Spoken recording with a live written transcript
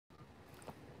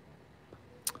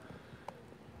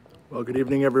Well, good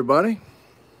evening, everybody.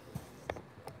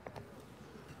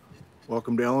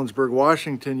 Welcome to Ellensburg,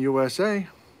 Washington, USA.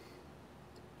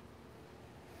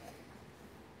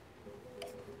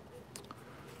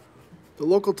 The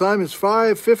local time is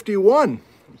 5:51,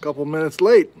 a couple minutes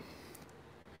late.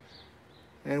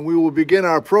 And we will begin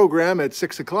our program at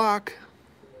 6 o'clock.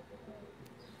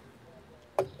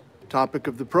 Topic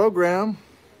of the program,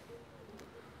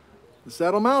 the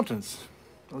Saddle Mountains.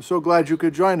 I'm so glad you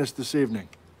could join us this evening.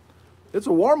 It's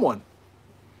a warm one.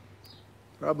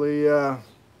 Probably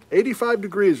 85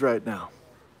 degrees right now.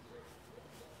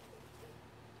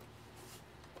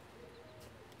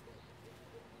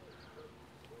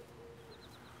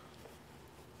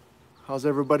 How's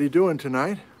everybody doing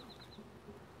tonight?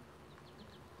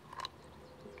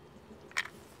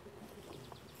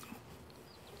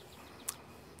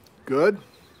 Good.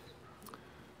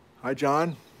 Hi,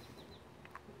 John.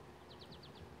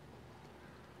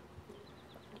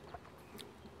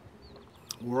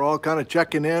 We're all kind of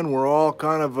checking in. We're all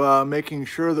kind of making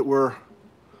sure that we're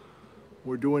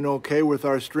doing okay with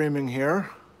our streaming here.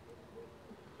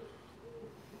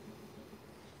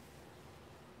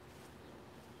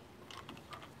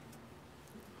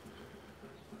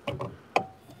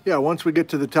 Yeah, once we get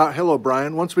to the top, hello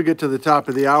Brian, once we get to the top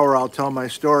of the hour, I'll tell my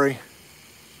story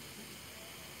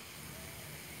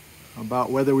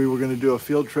about whether we were going to do a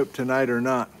field trip tonight or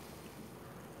not.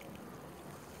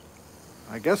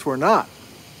 I guess we're not.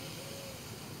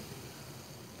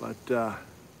 But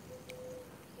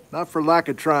not for lack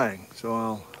of trying.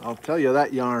 So I'll tell you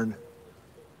that yarn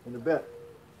in a bit.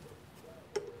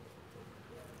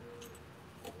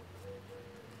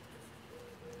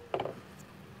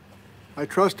 I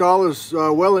trust all is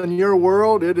well in your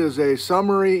world. It is a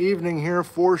summery evening here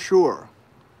for sure.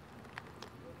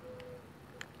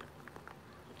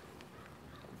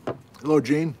 Hello,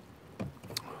 Gene.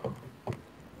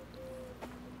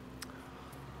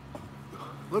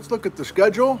 Let's look at the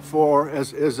schedule for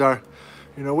as our,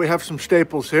 we have some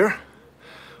staples here.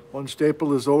 One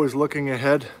staple is always looking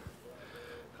ahead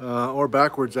or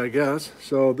backwards, I guess.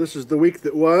 So this is the week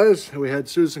that was. We had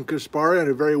Susan Kaspari on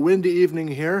a very windy evening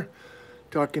here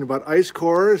talking about ice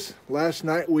cores. Last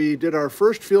night we did our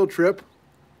first field trip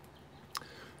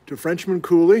to Frenchman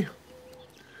Coulee.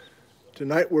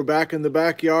 Tonight we're back in the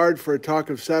backyard for a talk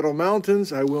of Saddle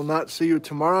Mountains. I will not see you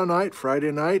tomorrow night,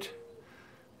 Friday night,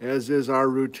 as is our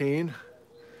routine.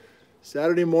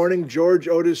 Saturday morning, George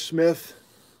Otis Smith.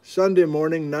 Sunday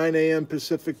morning, 9 a.m.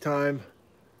 Pacific time,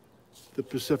 the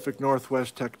Pacific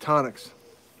Northwest Tectonics.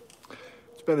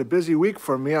 It's been a busy week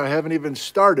for me. I haven't even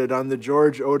started on the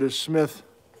George Otis Smith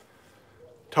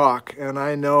talk, and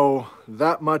I know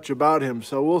that much about him,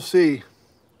 so we'll see.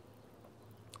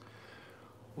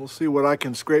 We'll see what I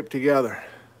can scrape together.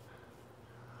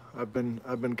 I've been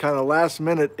kind of last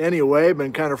minute anyway,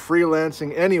 been kind of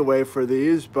freelancing anyway for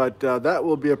these, but that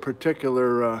will be a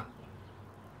particular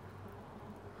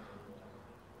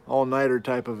all-nighter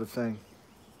type of a thing.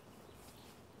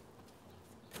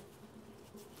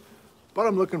 But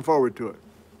I'm looking forward to it.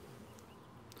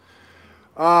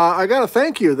 I got a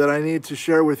thank you that I need to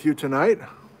share with you tonight.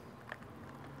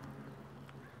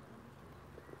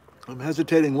 I'm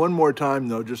hesitating one more time,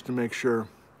 though, just to make sure.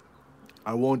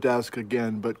 I won't ask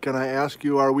again, but can I ask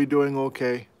you, are we doing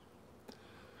okay?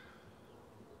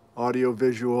 Audio,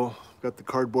 visual, got the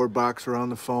cardboard box around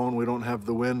the phone. We don't have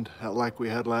the wind like we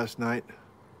had last night.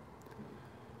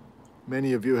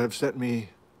 Many of you have sent me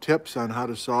tips on how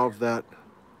to solve that.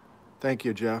 Thank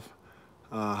you, Jeff.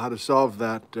 How to solve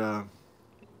that. I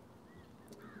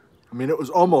mean, it was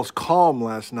almost calm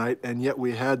last night, and yet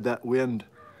we had that wind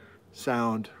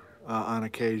sound on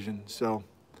occasion. So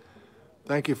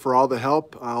thank you for all the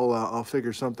help. I'll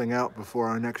figure something out before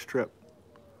our next trip.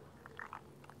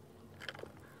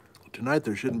 Tonight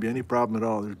there shouldn't be any problem at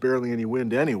all. There's barely any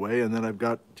wind anyway, and then I've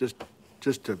got just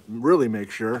to really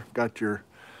make sure, got you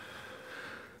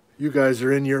guys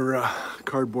are in your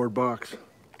cardboard box.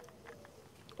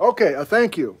 Okay, a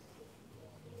thank you.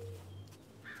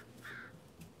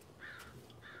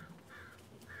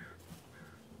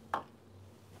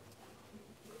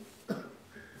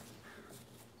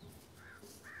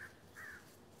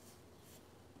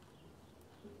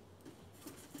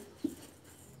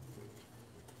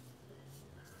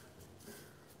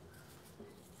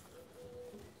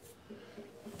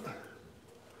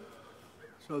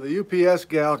 So the UPS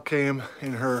gal came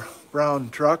in her brown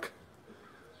truck.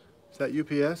 Is that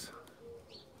UPS?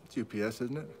 It's UPS,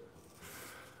 isn't it?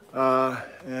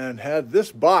 And had this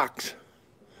box.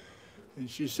 And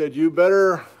she said, you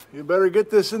better get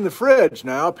this in the fridge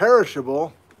now,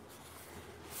 perishable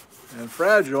and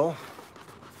fragile.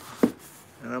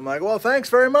 And I'm like, well, thanks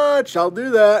very much. I'll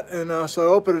do that. And so I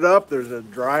open it up. There's a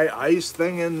dry ice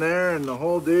thing in there and the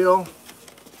whole deal.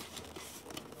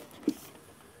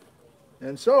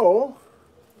 And so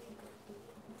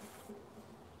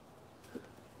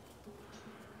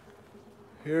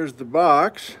here's the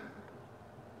box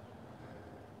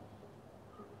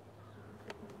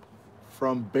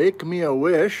from Bake Me a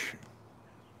Wish. It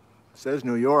says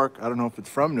New York. I don't know if it's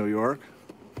from New York.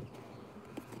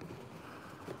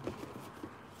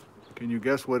 Can you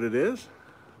guess what it is?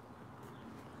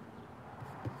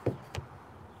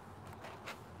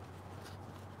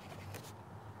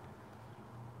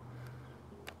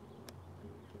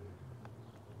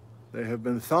 They have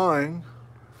been thawing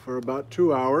for about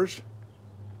 2 hours.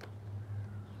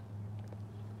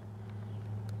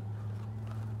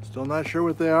 Still not sure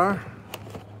what they are.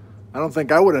 I don't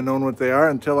think I would have known what they are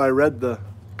until I read the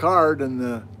card and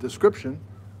the description.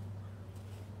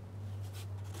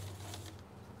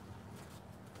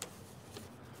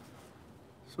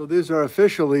 So these are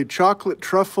officially chocolate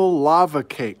truffle lava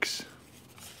cakes.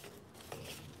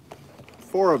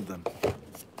 4 of them.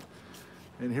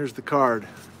 And here's the card.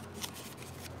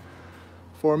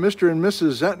 For Mr. and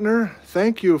Mrs. Zentner,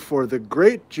 thank you for the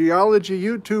great geology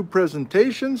YouTube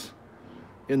presentations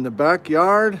in the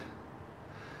backyard.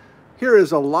 Here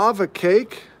is a lava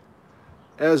cake,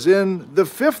 as in the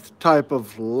 5th type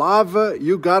of lava.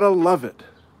 You gotta love it.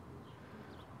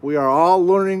 We are all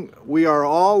learning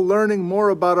more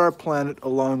about our planet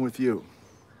along with you.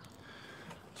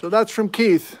 So that's from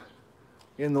Keith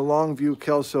in the Longview,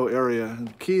 Kelso area.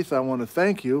 And Keith, I want to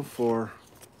thank you for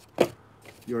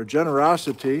your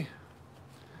generosity.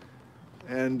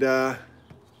 And I've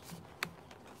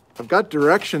got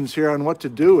directions here on what to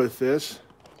do with this.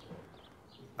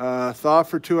 Thaw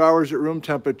for 2 hours at room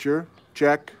temperature,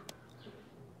 check.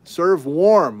 Serve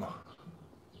warm.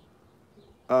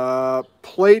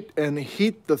 Plate and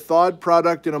heat the thawed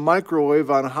product in a microwave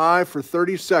on high for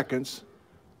 30 seconds.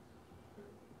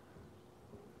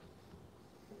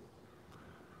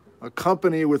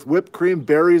 Accompany with whipped cream,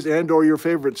 berries, and/or your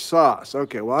favorite sauce.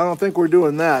 Okay, well, I don't think we're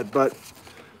doing that, but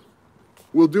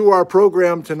we'll do our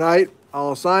program tonight.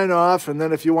 I'll sign off, and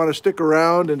then if you want to stick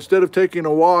around, instead of taking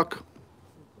a walk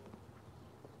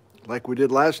like we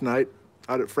did last night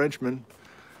out at Frenchman,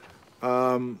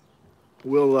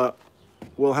 we'll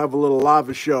have a little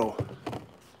lava show.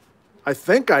 I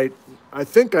think I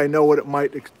know what it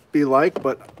might be like,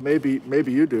 but maybe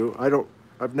you do.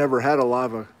 I've never had a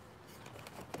lava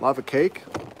cake.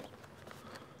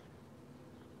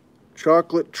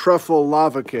 Chocolate truffle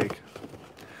lava cake.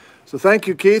 So thank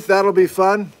you, Keith. That'll be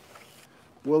fun.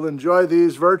 We'll enjoy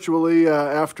these virtually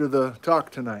after the talk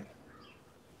tonight.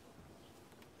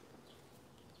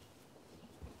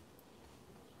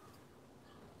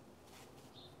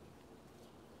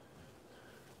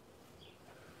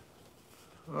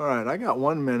 All right, I got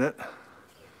 1 minute.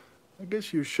 I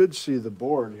guess you should see the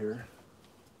board here.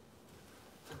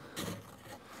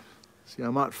 See,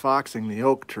 I'm outfoxing the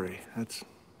oak tree.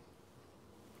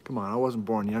 Come on, I wasn't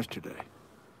born yesterday.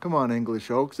 Come on, English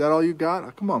oak. Is that all you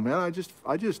got? Come on, man. I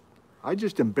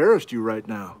just embarrassed you right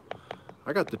now.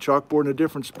 I got the chalkboard in a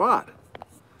different spot.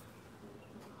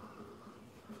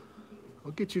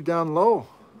 I'll get you down low.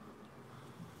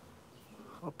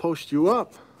 I'll post you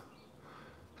up.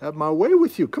 Have my way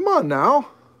with you. Come on now.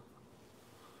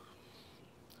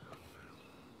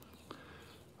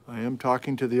 I am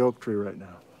talking to the oak tree right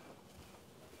now.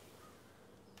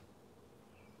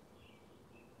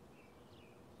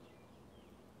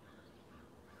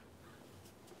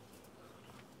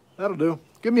 That'll do.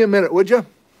 Give me a minute, would you?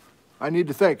 I need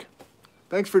to think.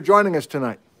 Thanks for joining us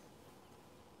tonight.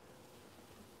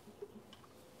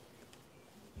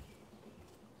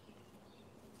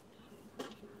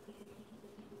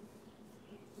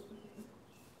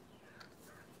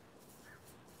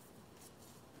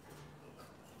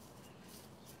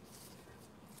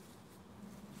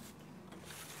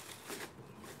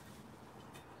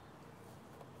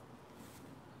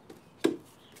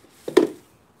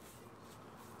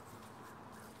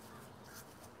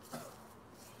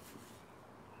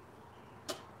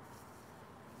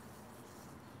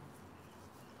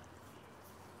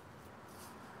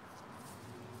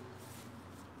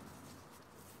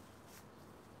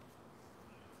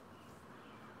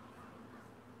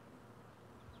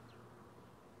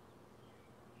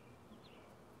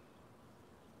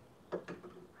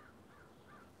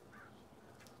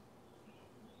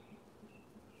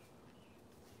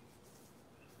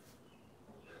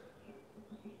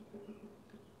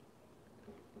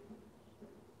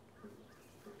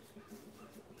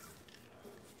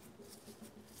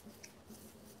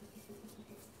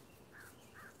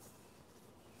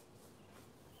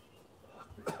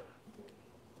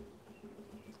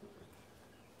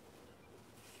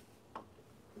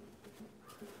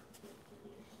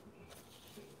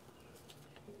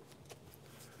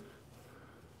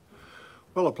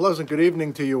 Well, a pleasant good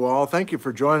evening to you all. Thank you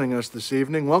for joining us this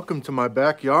evening. Welcome to my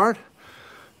backyard.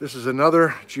 This is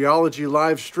another geology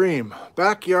live stream.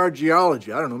 Backyard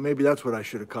geology. I don't know, maybe that's what I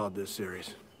should have called this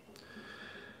series.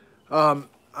 I'm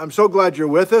so glad you're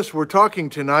with us. We're talking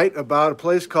tonight about a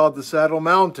place called the Saddle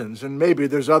Mountains, and maybe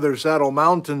there's other Saddle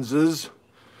Mountainses.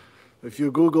 If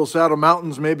you Google Saddle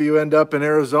Mountains, maybe you end up in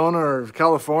Arizona or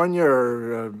California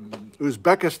or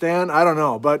Uzbekistan. I don't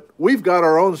know, but we've got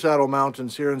our own Saddle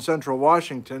Mountains here in central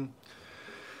Washington,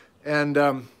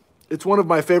 and it's one of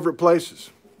my favorite places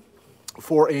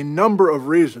for a number of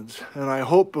reasons. And I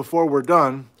hope before we're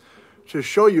done to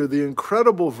show you the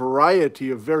incredible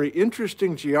variety of very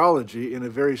interesting geology in a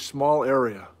very small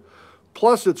area.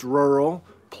 Plus it's rural,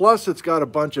 plus it's got a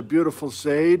bunch of beautiful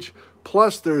sage,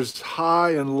 plus there's high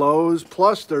and lows,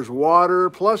 plus there's water,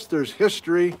 plus there's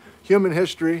history, human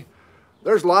history.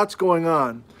 There's lots going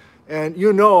on. And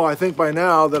you know, I think by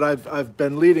now that I've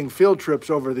been leading field trips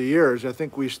over the years. I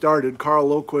think we started, Carl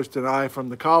Loquist and I from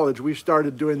the college, we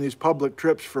started doing these public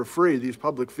trips for free, these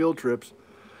public field trips.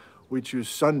 We choose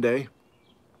Sunday.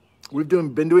 We've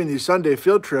been doing these Sunday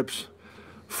field trips,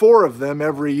 4 of them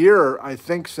every year, I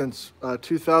think since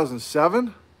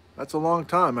 2007. That's a long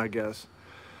time, I guess.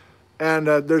 And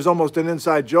there's almost an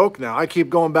inside joke now. I keep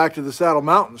going back to the Saddle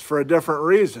Mountains for a different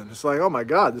reason. It's like, oh my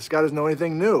God, this guy doesn't know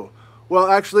anything new. Well,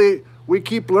 actually, we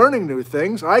keep learning new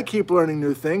things. I keep learning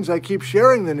new things. I keep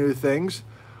sharing the new things.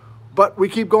 But we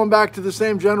keep going back to the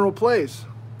same general place.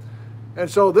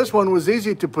 And so this one was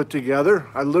easy to put together.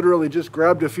 I literally just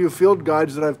grabbed a few field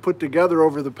guides that I've put together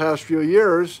over the past few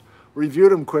years,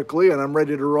 reviewed them quickly, and I'm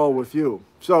ready to roll with you.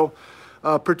 So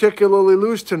particularly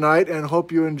loose tonight, and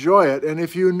hope you enjoy it. And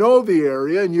if you know the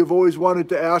area and you've always wanted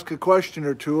to ask a question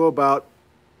or two about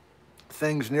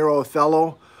things near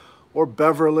Othello or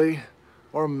Beverly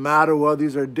or Mattawa,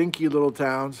 these are dinky little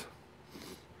towns,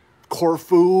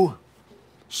 Corfu,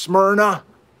 Smyrna,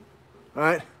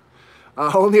 right?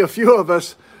 Only a few of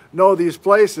us know these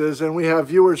places, and we have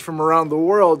viewers from around the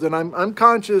world, and I'm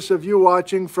conscious of you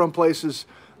watching from places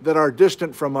that are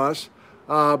distant from us,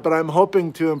 but I'm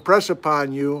hoping to impress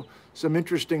upon you some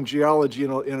interesting geology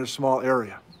in a small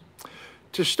area.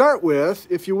 To start with,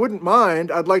 if you wouldn't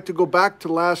mind, I'd like to go back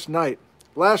to last night.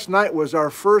 Last night was our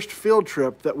first field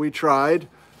trip that we tried,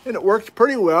 and it worked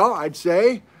pretty well, I'd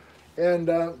say,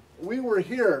 and we were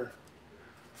here.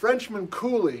 Frenchman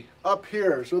Coulee up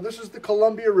here. So this is the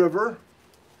Columbia River.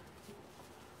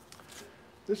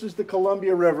 This is the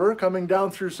Columbia River coming down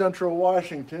through central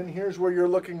Washington. Here's where you're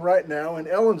looking right now in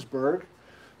Ellensburg.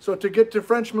 So to get to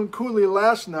Frenchman Coulee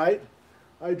last night,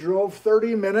 I drove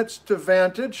 30 minutes to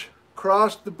Vantage,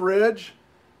 crossed the bridge,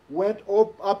 went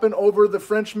up and over the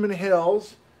Frenchman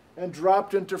Hills, and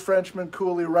dropped into Frenchman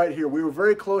Coulee right here. We were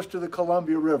very close to the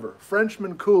Columbia River.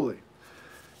 Frenchman Coulee.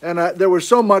 And there was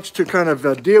so much to kind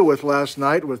of deal with last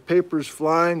night, with papers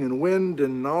flying and wind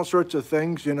and all sorts of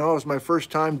things. You know, it was my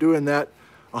first time doing that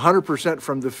 100%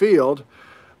 from the field.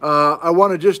 I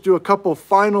want to just do a couple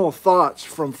final thoughts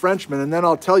from Frenchman, and then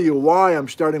I'll tell you why I'm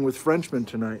starting with Frenchman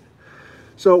tonight.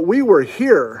 So we were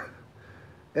here,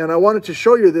 and I wanted to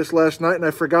show you this last night, and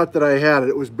I forgot that I had it.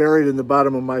 It was buried in the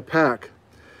bottom of my pack.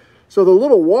 So the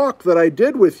little walk that I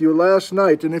did with you last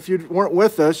night, and if you weren't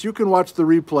with us, you can watch the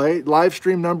replay, live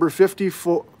stream number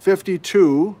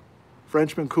 52,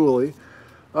 Frenchman Coulee.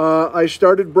 I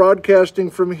started broadcasting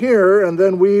from here, and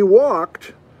then we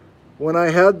walked when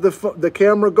I had the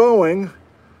camera going,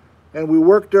 and we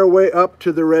worked our way up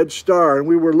to the Red Star, and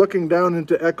we were looking down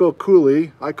into Echo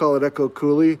Coulee. I call it Echo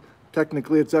Coulee.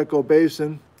 Technically, it's Echo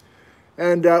Basin.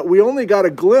 And we only got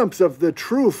a glimpse of the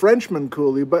true Frenchman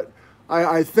Coulee, but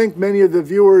I think many of the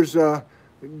viewers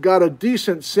got a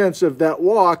decent sense of that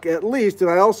walk, at least.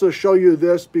 And I also show you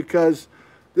this because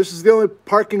this is the only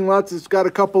parking lot that's got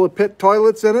a couple of pit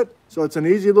toilets in it. So it's an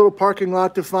easy little parking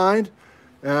lot to find.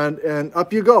 And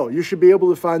up you go. You should be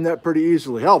able to find that pretty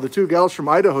easily. Hell, the 2 gals from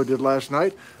Idaho did last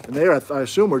night, and they, I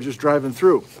assume, were just driving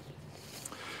through.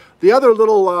 The other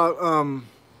little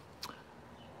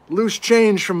loose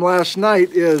change from last night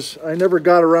is I never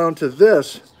got around to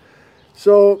this.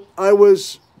 So I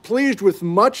was pleased with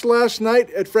much last night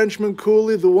at Frenchman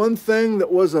Coulee. The one thing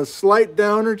that was a slight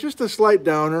downer, just a slight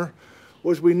downer,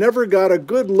 was we never got a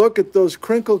good look at those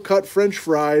crinkle-cut French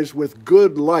fries with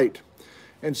good light.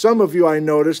 And some of you, I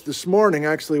noticed this morning,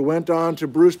 actually went on to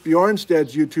Bruce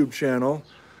Bjornstad's YouTube channel,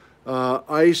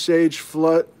 Ice Age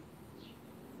Floodscapes,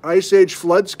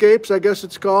 I guess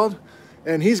it's called.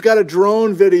 And he's got a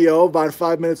drone video, about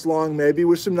 5 minutes long maybe,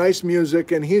 with some nice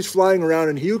music, and he's flying around,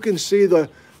 and you can see the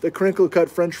crinkle-cut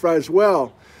French fries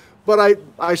well. But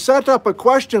I set up a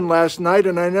question last night,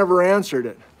 and I never answered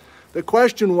it. The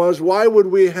question was, why would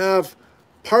we have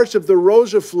parts of the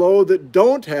Rosa flow that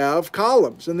don't have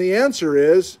columns? And the answer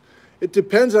is, it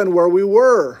depends on where we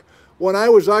were. When I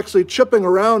was actually chipping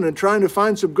around and trying to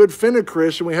find some good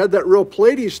phenocryst, and we had that real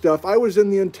platy stuff, I was in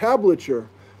the entablature,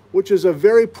 which is a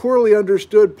very poorly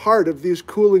understood part of these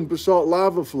cooling basalt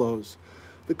lava flows.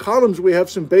 The columns, we have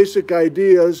some basic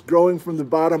ideas growing from the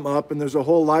bottom up, and there's a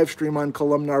whole live stream on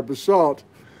columnar basalt.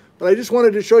 But I just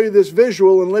wanted to show you this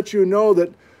visual and let you know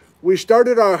that we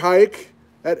started our hike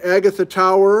at Agatha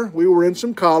Tower. We were in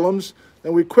some columns,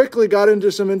 and we quickly got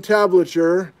into some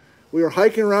entablature. We were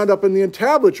hiking around up in the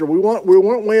entablature. We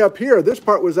weren't way up here. This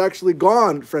part was actually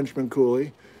gone, Frenchman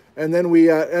Cooley. And then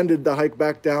we ended the hike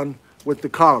back down with the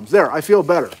columns. There, I feel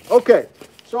better. Okay,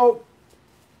 so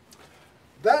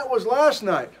that was last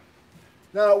night.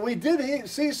 Now, we did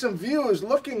see some views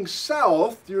looking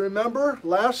south, do you remember,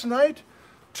 last night,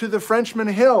 to the Frenchman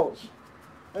Hills.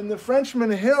 And the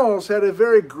Frenchman Hills had a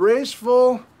very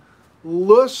graceful,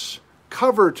 loose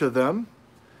cover to them.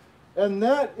 And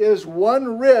that is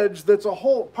one ridge that's a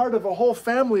whole part of a whole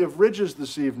family of ridges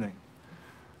this evening.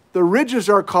 The ridges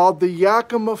are called the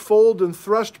Yakima Fold and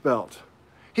Thrust Belt.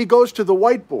 He goes to the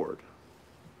whiteboard.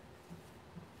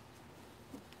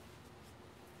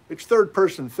 It's third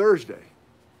person Thursday.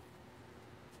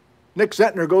 Nick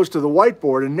Zentner goes to the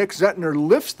whiteboard, and Nick Zentner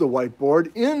lifts the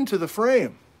whiteboard into the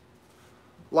frame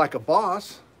like a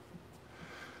boss.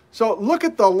 So look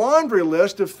at the laundry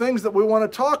list of things that we want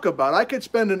to talk about. I could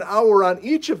spend an hour on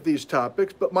each of these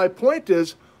topics, but my point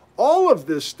is all of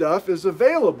this stuff is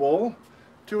available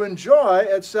to enjoy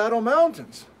at Saddle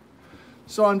Mountains.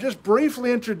 So I'm just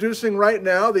briefly introducing right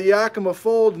now the Yakima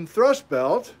Fold and Thrust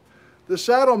Belt. The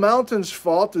Saddle Mountains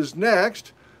Fault is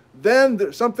next.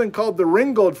 Then something called the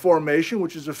Ringold Formation,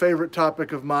 which is a favorite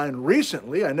topic of mine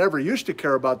recently. I never used to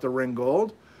care about the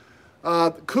Ringold.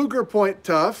 Cougar Point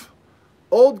Tuff,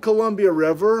 Old Columbia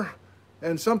River,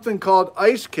 and something called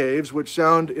ice caves, which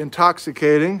sound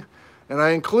intoxicating. And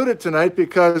I include it tonight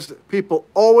because people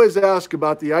always ask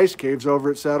about the ice caves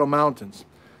over at Saddle Mountains.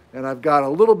 And I've got a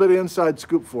little bit of inside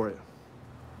scoop for you.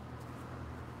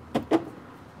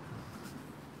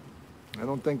 I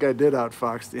don't think I did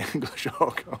outfox the English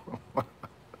Oak.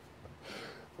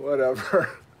 Whatever.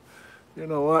 You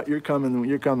know what? You're coming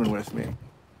with me.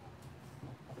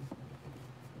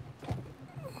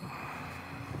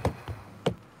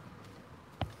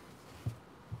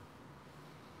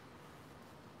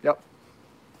 Yep.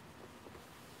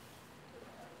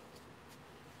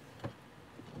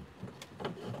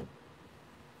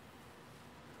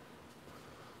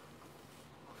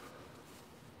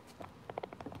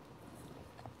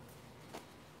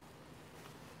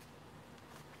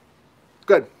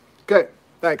 Good. Okay.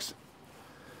 Thanks.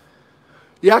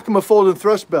 Yakima Fold and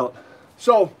Thrust Belt.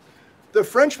 So, the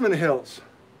Frenchman Hills,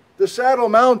 the Saddle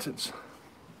Mountains,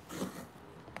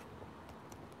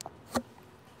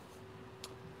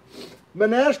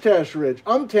 Menashtash Ridge,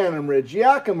 Umtanum Ridge,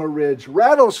 Yakima Ridge,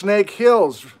 Rattlesnake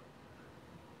Hills,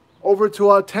 over to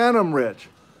Autanum Ridge.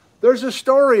 There's a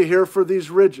story here for these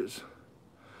ridges.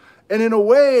 And in a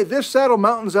way, this Saddle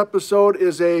Mountains episode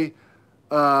is a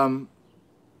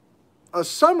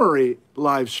summary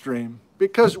live stream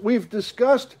because we've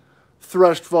discussed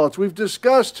thrust faults, we've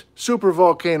discussed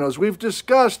supervolcanoes, we've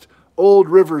discussed old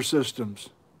river systems.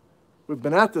 We've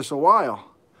been at this a while.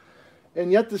 And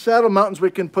yet the Saddle Mountains,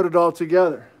 we can put it all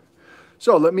together.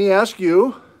 So let me ask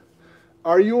you,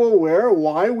 are you aware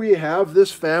why we have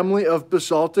this family of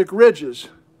basaltic ridges?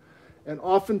 And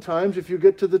oftentimes, if you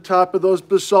get to the top of those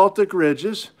basaltic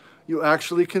ridges, you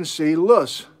actually can see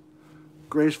loess,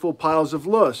 graceful piles of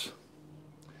loess.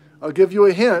 I'll give you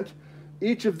a hint.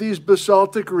 Each of these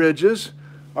basaltic ridges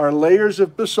are layers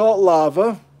of basalt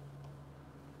lava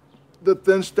that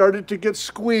then started to get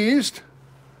squeezed,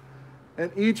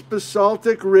 and each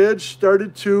basaltic ridge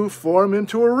started to form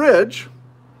into a ridge.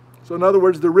 So in other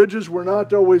words, the ridges were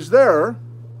not always there.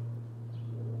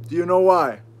 Do you know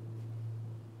why?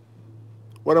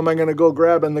 What am I going to go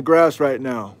grab in the grass right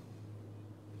now?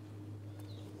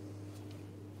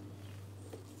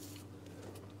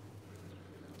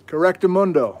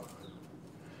 Correctamundo.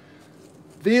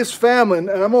 These family, and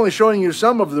I'm only showing you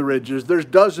some of the ridges, there's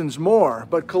dozens more,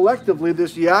 but collectively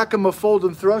this Yakima Fold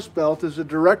and Thrust Belt is a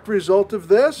direct result of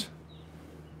this.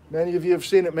 Many of you have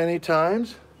seen it many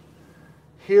times.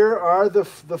 Here are the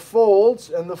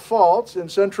folds and the faults in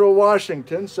central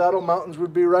Washington. Saddle Mountains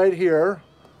would be right here,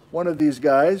 one of these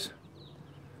guys.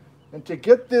 And to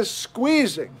get this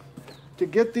squeezing, to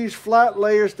get these flat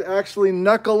layers to actually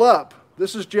knuckle up,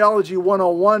 this is Geology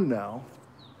 101 now.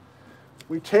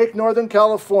 We take Northern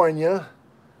California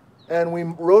and we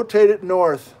rotate it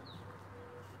north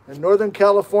And Northern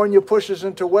California pushes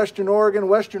into Western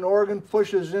Oregon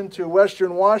pushes into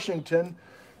Western Washington,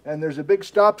 and there's a big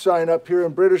stop sign up here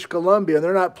in British Columbia, and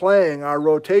they're not playing our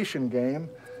rotation game.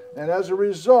 And as a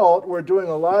result, we're doing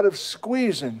a lot of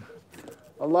squeezing,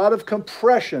 a lot of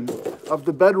compression of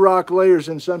the bedrock layers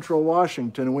in central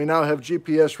Washington, and we now have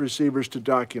GPS receivers to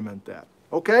document that.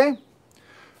 Okay?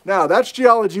 Now, that's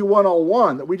Geology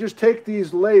 101, that we just take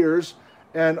these layers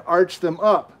and arch them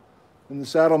up in the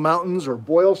Saddle Mountains or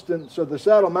Boylston. So the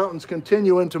Saddle Mountains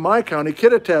continue into my county,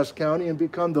 Kittitas County, and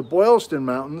become the Boylston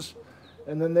Mountains,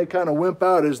 and then they kind of wimp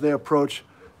out as they approach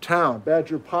town.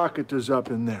 Badger Pocket is up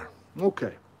in there.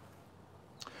 Okay.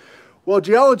 Well,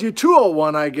 Geology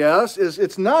 201, I guess,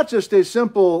 it's not just a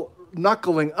simple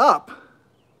knuckling up.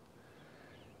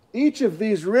 Each of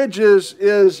these ridges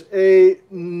is a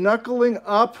knuckling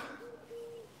up,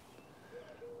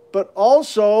 but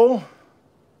also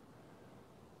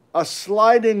a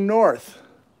sliding north.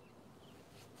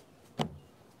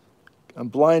 I'm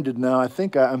blinded now. I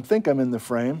think I'm in the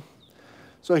frame.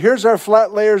 So here's our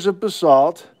flat layers of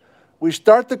basalt. We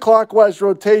start the clockwise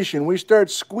rotation. We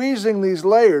start squeezing these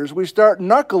layers. We start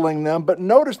knuckling them, but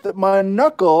notice that my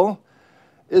knuckle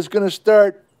is going to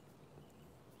start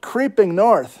creeping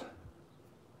north.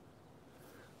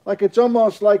 Like it's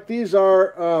almost like these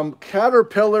are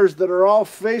caterpillars that are all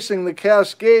facing the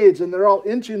Cascades and they're all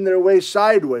inching their way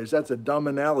sideways. That's a dumb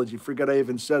analogy. Forget I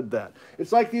even said that.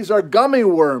 It's like these are gummy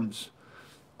worms.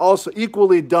 Also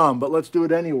equally dumb, but let's do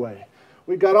it anyway.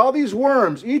 We've got all these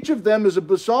worms. Each of them is a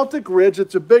basaltic ridge.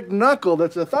 It's a big knuckle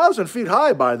that's 1,000 feet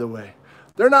high, by the way.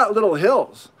 They're not little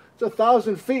hills. It's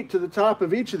 1,000 feet to the top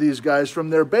of each of these guys from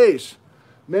their base.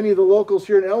 Many of the locals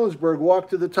here in Ellensburg walk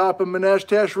to the top of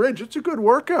Menashtash Ridge. It's a good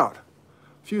workout.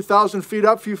 A few thousand feet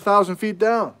up, a few thousand feet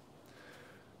down.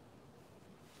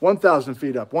 1,000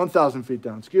 feet up, 1,000 feet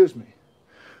down, excuse me.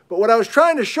 But what I was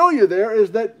trying to show you there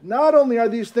is that not only are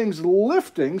these things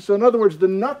lifting, so in other words, the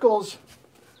knuckles,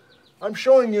 I'm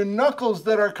showing you knuckles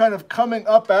that are kind of coming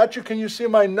up at you. Can you see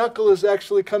my knuckle is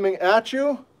actually coming at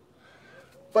you?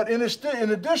 But in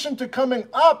addition to coming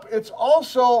up, it's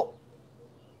also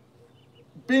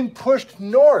being pushed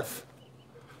north.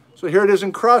 So here it is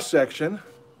in cross section.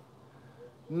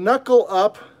 Knuckle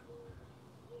up,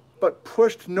 but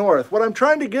pushed north. What I'm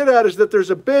trying to get at is that there's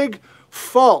a big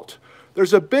fault.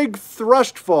 There's a big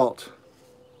thrust fault.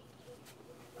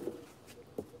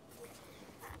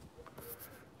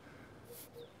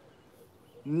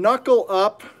 Knuckle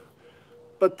up,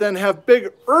 but then have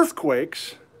big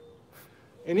earthquakes.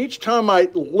 And each time I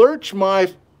lurch my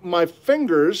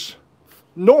fingers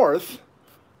north,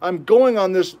 I'm going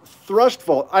on this thrust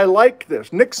fault. I like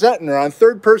this. Nick Zentner on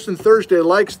Third Person Thursday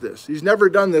likes this. He's never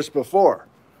done this before.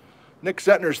 Nick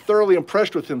Zentner is thoroughly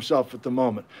impressed with himself at the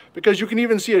moment because you can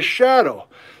even see a shadow.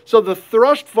 So the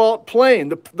thrust fault plane,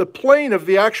 the plane of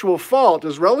the actual fault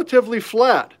is relatively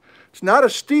flat. It's not a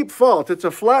steep fault, it's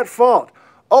a flat fault.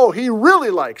 Oh, he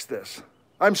really likes this.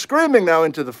 I'm screaming now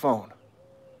into the phone.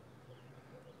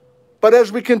 But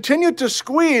as we continue to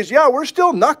squeeze, yeah, we're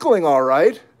still knuckling all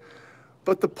right.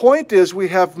 But the point is we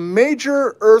have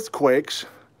major earthquakes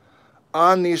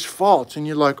on these faults. And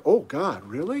you're like, oh, God,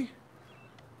 really?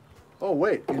 Oh,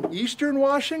 wait, in eastern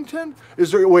Washington?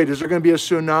 Is there going to be a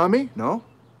tsunami? No.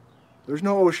 There's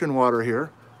no ocean water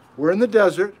here. We're in the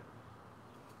desert.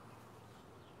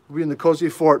 We'll be in the Cozy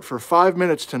Fort for 5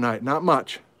 minutes tonight, not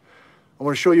much. I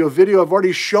want to show you a video I've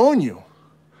already shown you.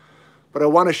 But I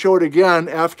want to show it again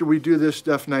after we do this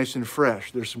stuff nice and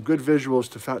fresh. There's some good visuals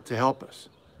to help us.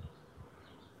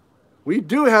 We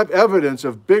do have evidence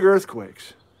of big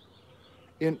earthquakes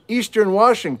in eastern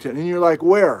Washington. And you're like,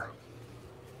 where?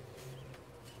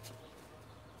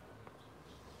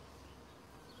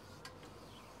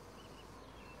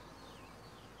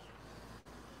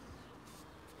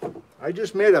 I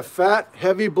just made a fat,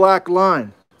 heavy black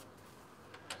line.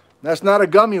 That's not a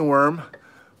gummy worm.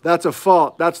 That's a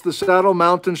fault. That's the Saddle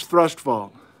Mountains thrust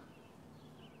fault.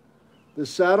 The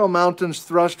Saddle Mountains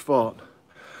thrust fault.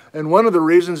 And one of the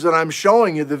reasons that I'm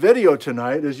showing you the video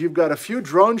tonight is you've got a few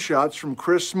drone shots from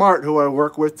Chris Smart, who I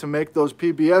work with to make those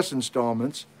PBS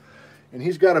installments. And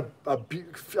he's got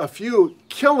a few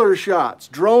killer shots,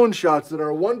 drone shots that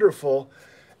are wonderful.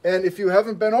 And if you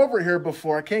haven't been over here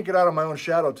before, I can't get out of my own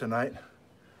shadow tonight.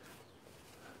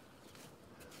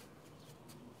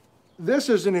 This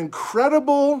is an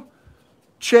incredible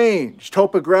change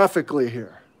topographically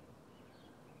here.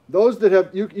 Those that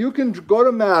have, you can go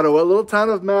to Maddow, a little town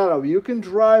of Maddow. You can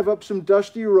drive up some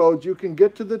dusty roads. You can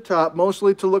get to the top,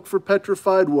 mostly to look for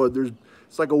petrified wood.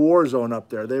 It's like a war zone up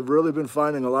there. They've really been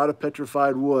finding a lot of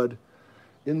petrified wood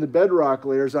in the bedrock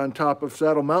layers on top of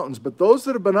Saddle Mountains. But those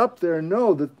that have been up there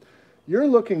know that you're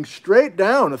looking straight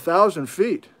down 1,000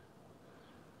 feet.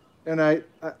 And I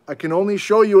can only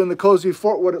show you in the Cozy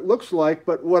Fort what it looks like,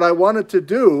 but what I wanted to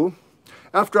do,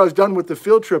 after I was done with the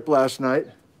field trip last night,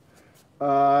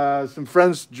 some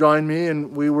friends joined me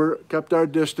and we kept our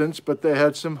distance, but they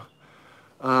had some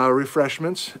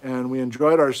refreshments and we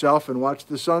enjoyed ourselves and watched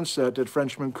the sunset at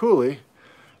Frenchman Coulee.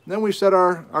 And then we said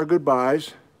our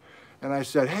goodbyes and I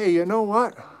said, hey, you know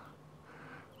what?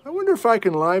 I wonder if I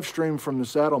can live stream from the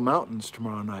Saddle Mountains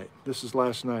tomorrow night. This is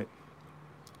last night.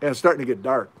 And it's starting to get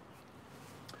dark.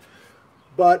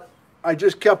 But I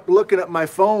just kept looking at my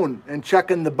phone and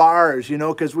checking the bars, you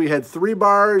know, because we had 3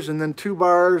 bars and then 2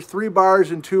 bars, 3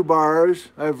 bars and 2 bars.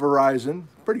 I have Verizon,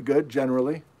 pretty good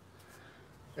generally.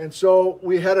 And so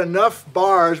we had enough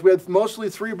bars. We had mostly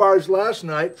 3 bars last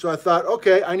night. So I thought,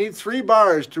 okay, I need 3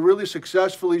 bars to really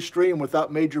successfully stream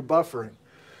without major buffering.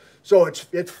 So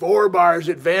it's 4 bars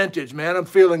advantage, man. I'm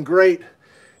feeling great.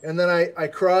 And then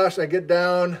I get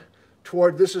down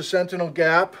toward, this is Sentinel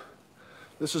Gap.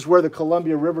 This is where the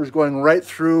Columbia River is going right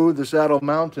through the Saddle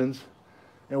Mountains,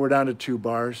 and we're down to 2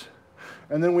 bars.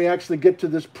 And then we actually get to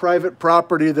this private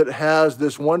property that has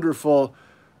this wonderful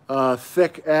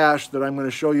thick ash that I'm going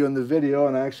to show you in the video.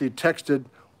 And I actually texted,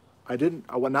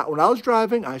 when I was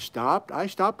driving, I stopped, I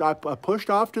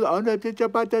pushed off to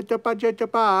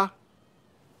the,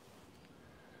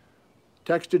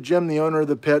 texted Jim, the owner of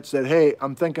the pit, said, hey,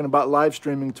 I'm thinking about live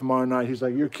streaming tomorrow night. He's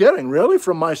like, you're kidding, really?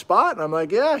 From my spot? And I'm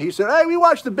like, yeah. He said, hey, we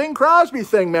watched the Bing Crosby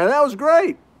thing, man. That was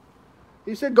great.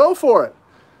 He said, go for it.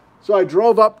 So I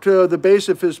drove up to the base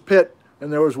of his pit,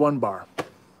 and there was 1 bar. So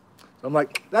I'm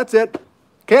like, that's it.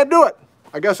 Can't do it.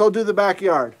 I guess I'll do the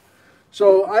backyard.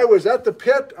 So I was at the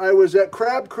pit. I was at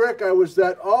Crab Creek. I was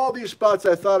at all these spots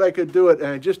I thought I could do it, and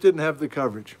I just didn't have the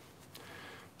coverage.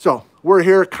 So we're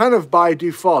here kind of by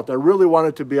default. I really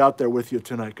wanted to be out there with you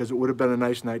tonight because it would have been a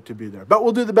nice night to be there. But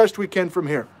we'll do the best we can from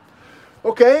here.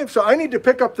 Okay, so I need to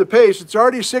pick up the pace. It's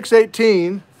already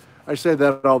 6:18. I say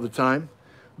that all the time.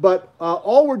 But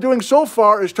all we're doing so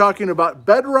far is talking about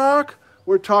bedrock.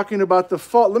 We're talking about the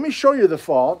fault. Let me show you the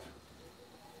fault.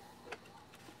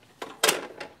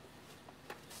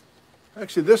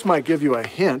 Actually, this might give you a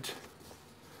hint.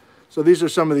 So these are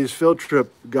some of these field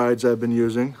trip guides I've been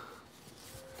using.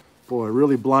 Boy,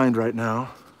 really blind right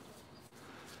now.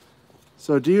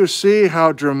 So do you see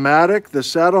how dramatic the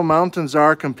Saddle Mountains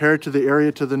are compared to the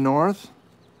area to the north?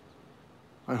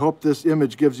 I hope this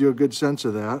image gives you a good sense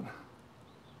of that.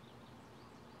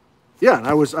 Yeah,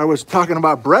 I was talking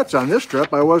about Brett's on this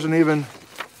trip. I wasn't even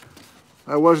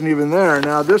there.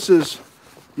 Now this is,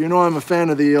 you know, I'm a fan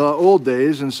of the old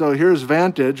days, and so here's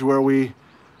Vantage where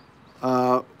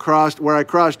I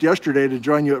crossed yesterday to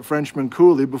join you at Frenchman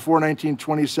Coulee. Before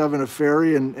 1927, a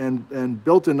ferry, and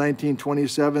built in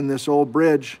 1927, this old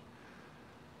bridge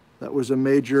that was a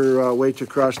major way to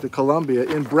cross the Columbia.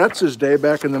 In Brett's day,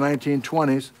 back in the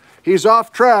 1920s, he's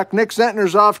off track. Nick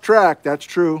Zentner's off track. That's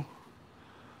true.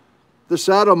 The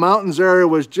Saddle Mountains area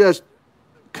was just,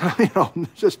 you know,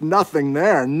 just nothing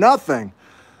there. Nothing.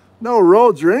 No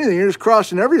roads or anything. You're just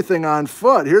crossing everything on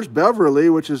foot. Here's Beverly,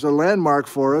 which is a landmark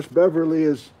for us. Beverly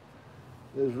is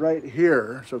right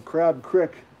here. So Crab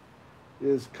Creek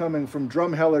is coming from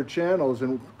Drumheller Channels,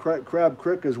 and Crab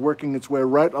Creek is working its way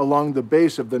right along the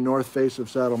base of the north face of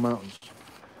Saddle Mountains.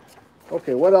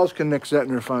 Okay, what else can Nick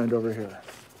Zentner find over here?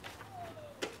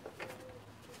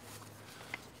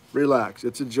 Relax,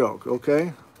 it's a joke,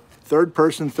 okay? Third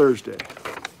Person Thursday.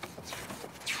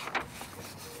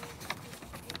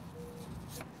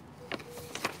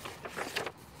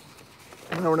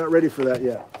 No, we're not ready for that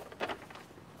yet.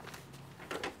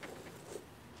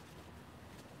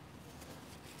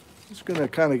 Just going to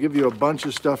kind of give you a bunch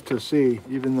of stuff to see,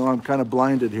 even though I'm kind of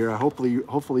blinded here.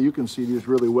 Hopefully you can see these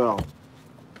really well.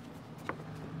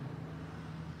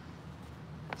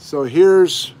 So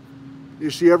here's,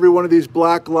 you see every one of these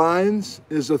black lines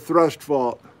is a thrust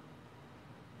fault.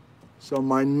 So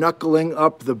my knuckling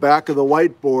up the back of the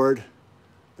whiteboard,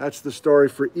 that's the story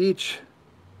for each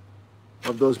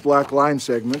of those black line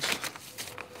segments.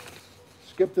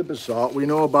 Skip the basalt. We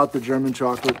know about the German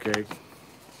chocolate cake.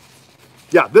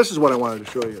 Yeah, this is what I wanted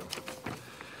to show you.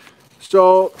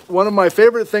 So one of my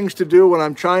favorite things to do when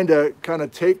I'm trying to kind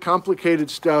of take complicated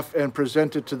stuff and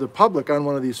present it to the public on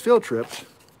one of these field trips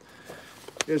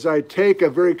is I take a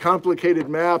very complicated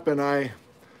map and I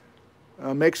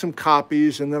make some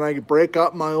copies, and then I break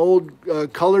out my old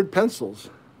colored pencils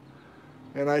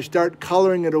and I start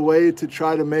coloring it away to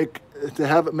try to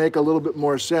have it make a little bit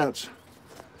more sense.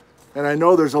 And I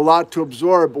know there's a lot to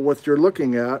absorb what you're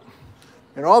looking at,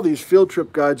 And all these field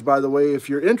trip guides, by the way, if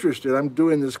you're interested, I'm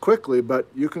doing this quickly, but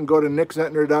you can go to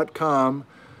nickzentner.com,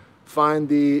 find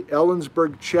the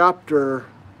Ellensburg chapter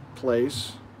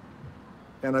place,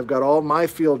 and I've got all my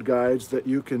field guides that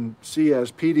you can see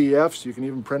as PDFs. You can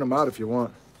even print them out if you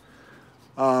want.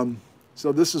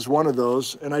 So this is one of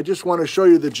those, and I just want to show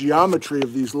you the geometry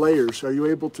of these layers. Are you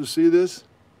able to see this?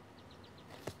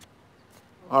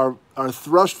 Our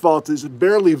thrust fault is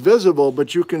barely visible,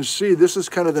 but you can see this is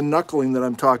kind of the knuckling that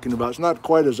I'm talking about. It's not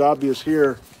quite as obvious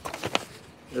here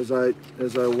as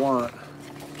I want.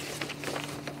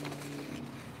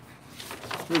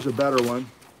 Here's a better one.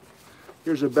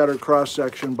 Here's a better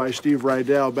cross-section by Steve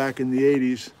Rydell back in the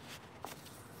 80s.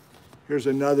 Here's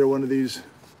another one of these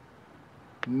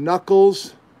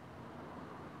knuckles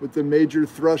with the major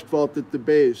thrust fault at the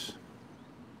base.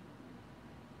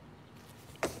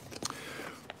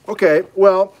 Okay,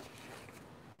 well,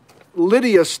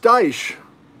 Lydia Steisch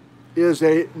is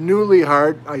a newly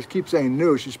hired, I keep saying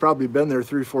new, she's probably been there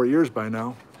 3 or 4 years by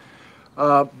now,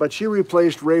 but she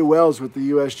replaced Ray Wells with the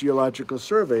U.S. Geological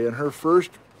Survey, and her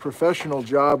first professional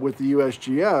job with the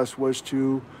USGS was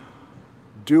to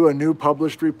do a new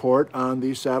published report on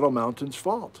the Saddle Mountains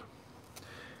Fault.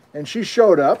 And she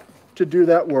showed up to do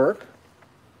that work.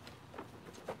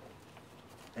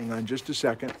 Hang on just a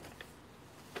second.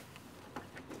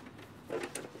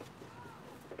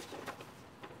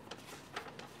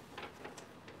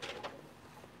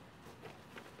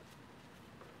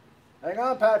 Hang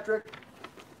on, Patrick.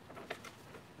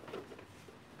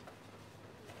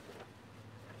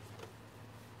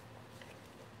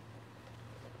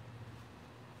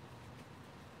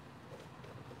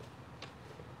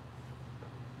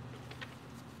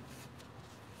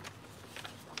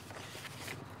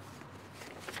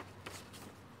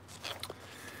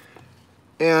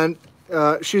 And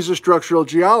she's a structural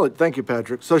geologist. Thank you,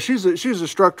 Patrick. So she's a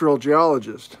structural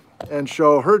geologist. And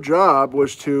so her job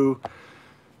was to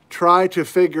try to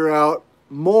figure out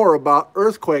more about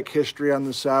earthquake history on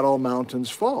the Saddle Mountains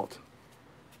Fault.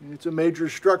 It's a major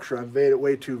structure. I've made it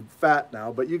way too fat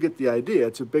now, but you get the idea.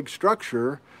 It's a big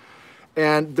structure.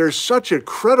 And there's such a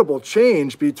credible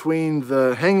change between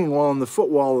the hanging wall and the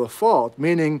footwall of the fault,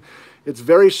 meaning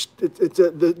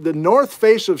the north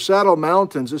face of Saddle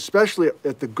Mountains, especially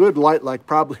at the good light like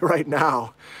probably right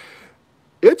now,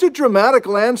 it's a dramatic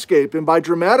landscape, and by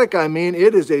dramatic I mean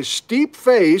it is a steep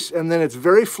face and then it's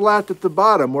very flat at the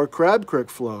bottom where Crab Creek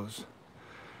flows.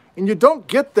 And you don't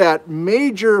get that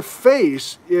major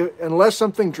face unless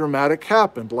something dramatic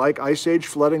happened, like Ice Age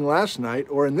flooding last night,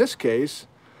 or in this case,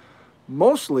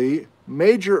 mostly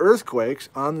major earthquakes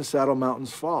on the Saddle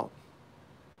Mountains Fault.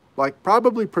 Like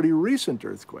probably pretty recent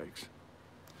earthquakes.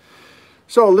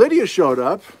 So Lydia showed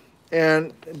up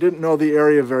and didn't know the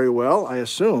area very well, I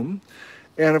assume.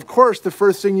 And of course, the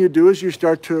first thing you do is you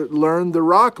start to learn the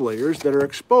rock layers that are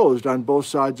exposed on both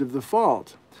sides of the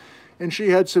fault. And she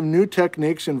had some new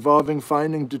techniques involving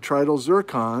finding detrital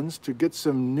zircons to get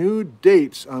some new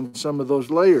dates on some of those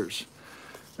layers.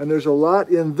 And there's a lot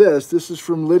in this. This is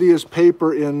from Lydia's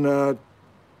paper in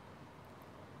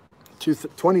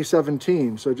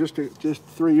 2017, so just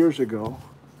 3 years ago.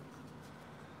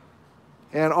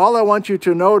 And all I want you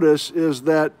to notice is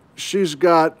that she's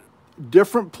got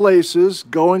different places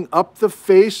going up the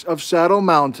face of Saddle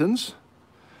Mountains.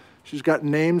 She's got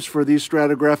names for these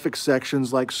stratigraphic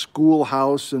sections like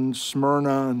Schoolhouse and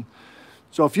Smyrna. And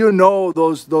so if you know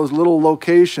those little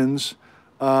locations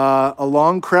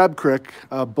along Crab Creek,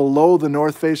 below the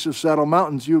north face of Saddle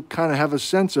Mountains, you kind of have a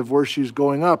sense of where she's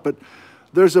going up. But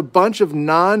there's a bunch of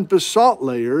non-basalt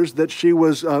layers that she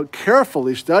was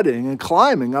carefully studying and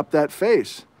climbing up that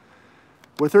face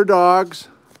with her dogs.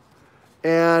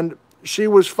 And she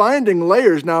was finding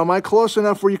layers. Now, am I close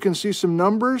enough where you can see some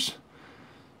numbers?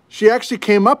 She actually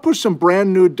came up with some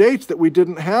brand new dates that we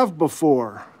didn't have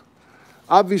before.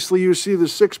 Obviously, you see the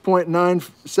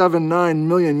 6.979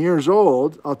 million years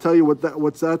old. I'll tell you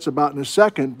what that's about in a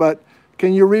second. But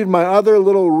can you read my other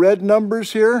little red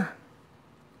numbers here?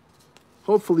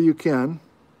 Hopefully you can.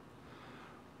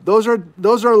 Those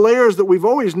are layers that we've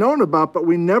always known about, but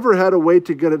we never had a way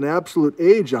to get an absolute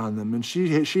age on them. And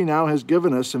she now has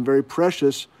given us some very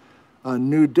precious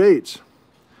new dates.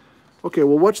 Okay,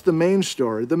 well, what's the main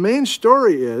story? The main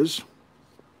story is,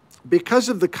 because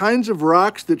of the kinds of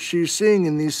rocks that she's seeing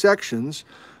in these sections,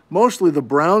 mostly the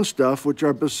brown stuff, which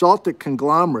are basaltic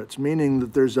conglomerates, meaning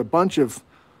that there's a bunch of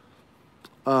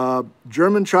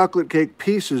German chocolate cake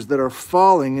pieces that are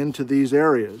falling into these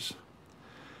areas.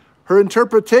 Her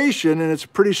interpretation, and it's a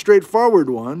pretty straightforward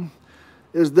one,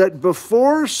 is that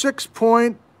before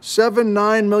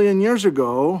 6.79 million years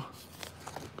ago,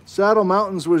 Saddle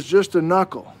Mountains was just a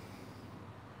knuckle.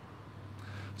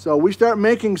 So we start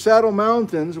making saddle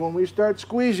mountains when we start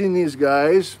squeezing these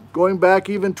guys, going back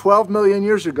even 12 million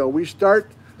years ago. We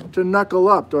start to knuckle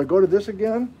up. Do I go to this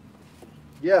again?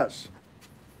 Yes.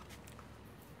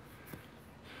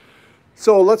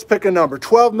 So let's pick a number.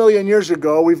 12 million years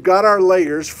ago, we've got our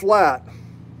layers flat.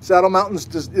 Saddle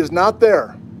Mountains is not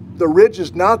there. The ridge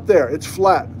is not there. It's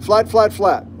flat, flat, flat,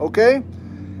 flat, okay?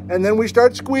 And then we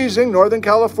start squeezing Northern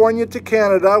California to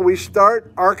Canada. We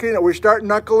start arcing, we start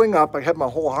knuckling up. I have my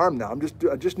whole arm now.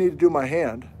 I just need to do my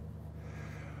hand.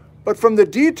 But from the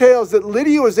details that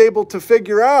Lydia was able to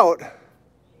figure out,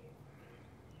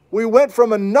 we went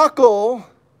from a knuckle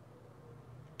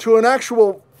to an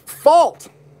actual fault.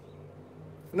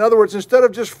 In other words, instead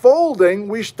of just folding,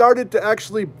 we started to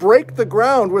actually break the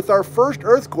ground with our first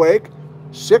earthquake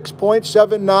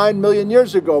 6.79 million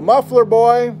years ago. Muffler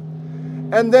boy.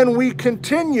 And then we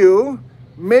continue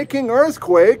making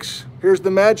earthquakes. Here's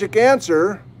the magic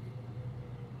answer.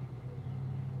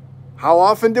 How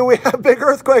often do we have big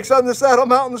earthquakes on the Saddle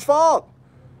Mountains Fault?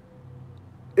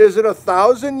 Is it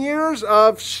 1,000 years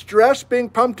of stress being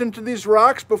pumped into these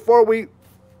rocks before we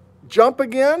jump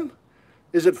again?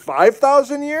 Is it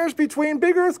 5,000 years between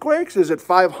big earthquakes? Is it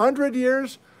 500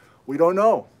 years? We don't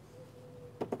know.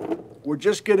 We're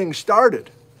just getting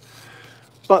started.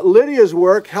 But Lydia's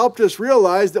work helped us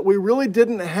realize that we really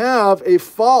didn't have a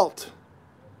fault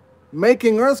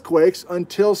making earthquakes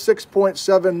until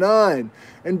 6.79.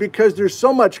 And because there's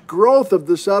so much growth of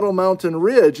the Saddle Mountain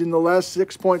Ridge in the last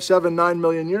 6.79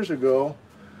 million years ago,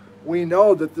 we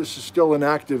know that this is still an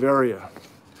active area.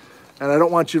 And I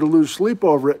don't want you to lose sleep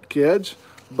over it, kids,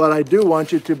 but I do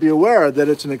want you to be aware that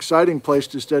it's an exciting place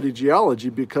to study geology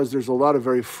because there's a lot of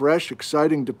very fresh,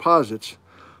 exciting deposits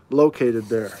located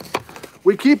there.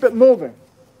 We keep it moving.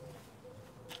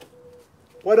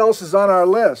 What else is on our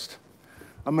list?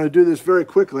 I'm going to do this very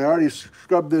quickly. I already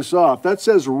scrubbed this off. That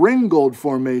says Ringold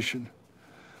Formation.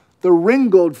 The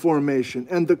Ringold Formation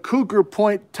and the Cougar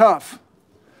Point Tuff.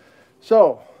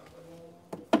 So,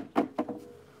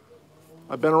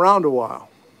 I've been around a while.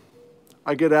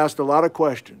 I get asked a lot of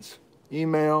questions.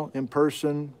 Email, in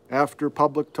person, after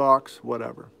public talks,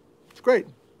 whatever. It's great.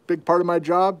 Big part of my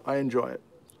job. I enjoy it.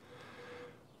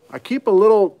 I keep a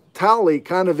little tally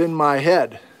kind of in my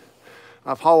head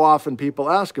of how often people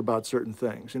ask about certain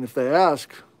things. And if they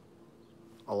ask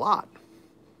a lot,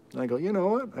 I go, you know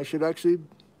what? I should actually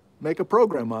make a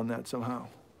program on that somehow.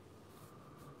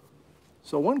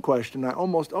 So one question I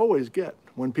almost always get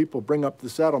when people bring up the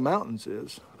Saddle Mountains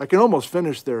is, I can almost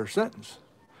finish their sentence.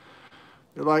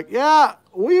 They're like, yeah,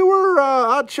 we were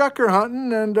out chucker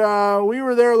hunting and we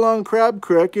were there along Crab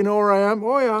Creek. You know where I am?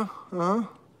 Oh, yeah. Uh-huh.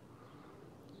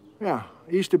 Yeah,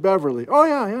 east of Beverly. Oh,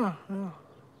 yeah.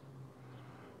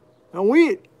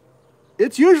 And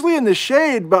it's usually in the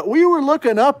shade, but we were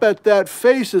looking up at that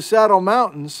face of Saddle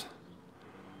Mountains,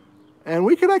 and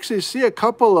we could actually see a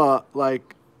couple of,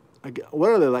 like, what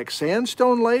are they, like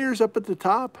sandstone layers up at the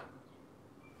top?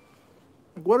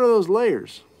 Like, what are those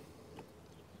layers?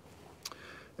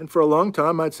 And for a long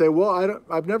time, I'd say, well,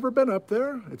 I've never been up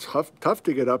there. It's tough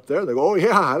to get up there. They go, oh,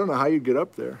 yeah, I don't know how you get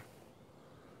up there.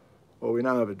 Well, we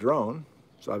now have a drone,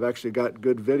 so I've actually got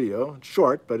good video. It's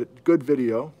short, but it's good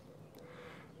video.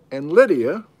 And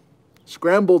Lydia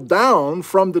scrambled down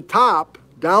from the top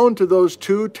down to those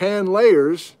 2 tan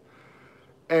layers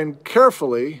and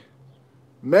carefully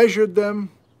measured them,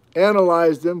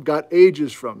 analyzed them, got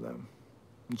ages from them.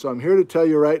 And so I'm here to tell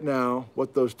you right now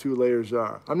what those 2 layers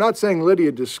are. I'm not saying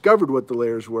Lydia discovered what the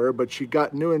layers were, but she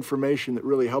got new information that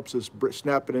really helps us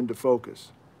snap it into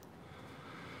focus.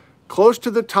 Close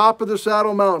to the top of the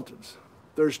Saddle Mountains,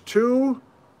 there's 2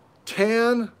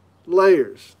 tan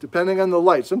layers, depending on the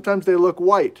light. Sometimes they look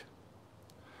white.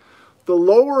 The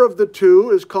lower of the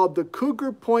 2 is called the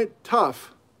Cougar Point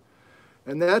Tuff,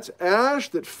 and that's ash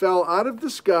that fell out of the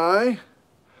sky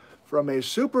from a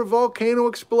supervolcano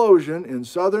explosion in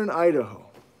southern Idaho.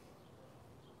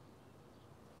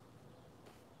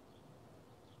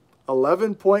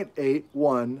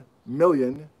 11.81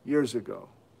 million years ago.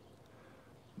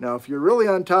 Now, if you're really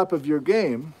on top of your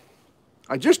game,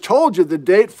 I just told you the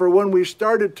date for when we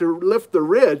started to lift the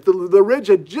ridge. The ridge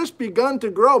had just begun to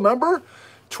grow, remember?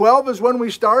 12 is when we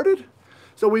started.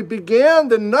 So we began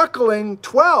the knuckling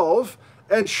 12,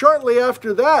 and shortly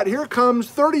after that, here comes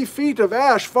 30 feet of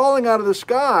ash falling out of the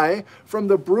sky from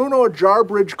the Bruno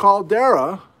Jarbidge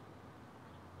caldera.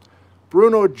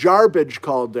 Bruno Jarbidge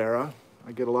caldera.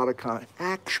 I get a lot of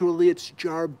actually, it's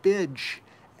Jarbidge.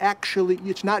 Actually,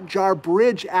 it's not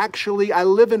Jarbidge. Actually, I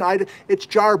live in Idaho. It's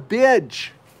Jarbidge.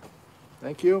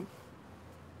 Thank you.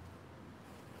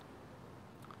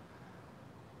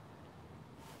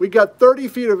 We got 30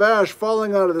 feet of ash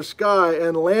falling out of the sky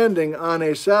and landing on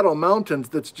a saddle mountain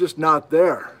that's just not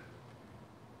there.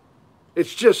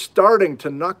 It's just starting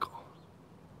to knuckle.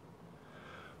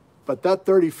 But that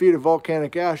 30 feet of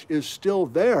volcanic ash is still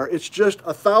there. It's just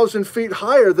 1,000 feet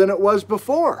higher than it was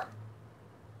before.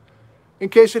 In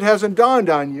case it hasn't dawned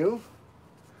on you,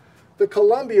 the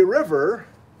Columbia River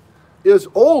is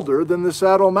older than the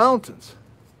Saddle Mountains.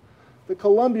 The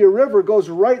Columbia River goes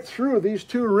right through these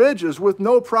two ridges with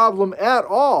no problem at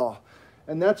all.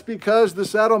 And that's because the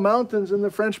Saddle Mountains and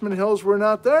the Frenchman Hills were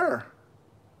not there.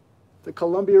 The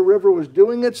Columbia River was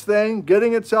doing its thing,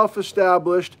 getting itself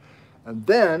established, and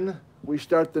then we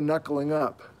start the knuckling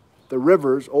up. The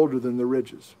river's older than the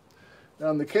ridges. Now,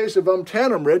 in the case of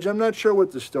Tanum Ridge, I'm not sure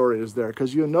what the story is there,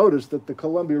 because you'll notice that the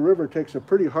Columbia River takes a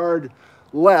pretty hard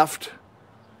left,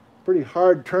 pretty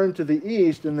hard turn to the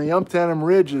east, and the Tanum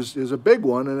Ridge is a big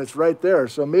one, and it's right there.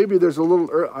 So maybe there's a little,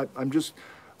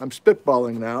 I'm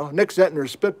spitballing now. Nick Zentner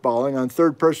is spitballing on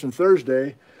Third Person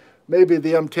Thursday. Maybe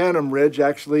the Tanum Ridge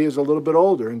actually is a little bit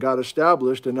older and got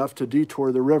established enough to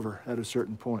detour the river at a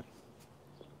certain point.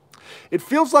 It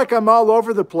feels like I'm all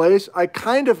over the place. I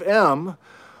kind of am,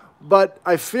 but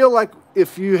I feel like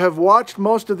if you have watched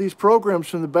most of these programs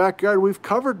from the backyard, we've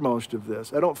covered most of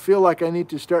this. I don't feel like I need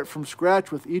to start from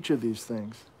scratch with each of these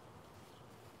things.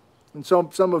 And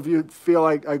some of you feel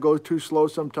like I go too slow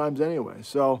sometimes anyway.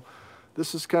 So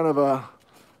this is kind of a,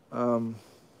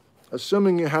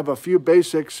 assuming you have a few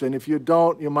basics, and if you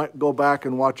don't, you might go back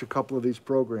and watch a couple of these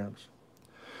programs.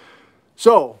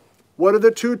 So, what are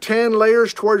the two tan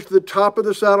layers towards the top of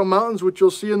the Saddle Mountains, which you'll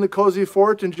see in the Cozy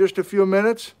Fort in just a few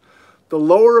minutes? The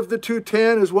lower of the two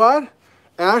tan is what?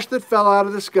 Ash that fell out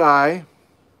of the sky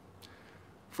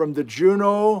from the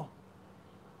Bruno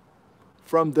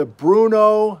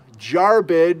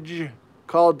Jarbidge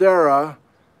caldera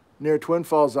near Twin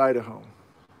Falls, Idaho.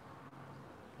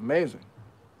 Amazing.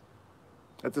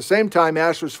 At the same time,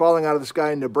 ash was falling out of the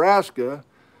sky in Nebraska,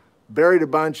 buried a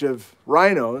bunch of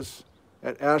rhinos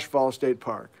at Ashfall State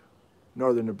Park,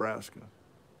 northern Nebraska.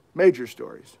 Major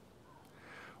stories.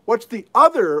 What's the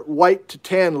other white to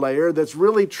tan layer that's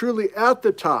really truly at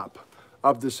the top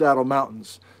of the Saddle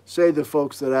Mountains? Say the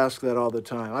folks that ask that all the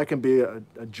time. I can be a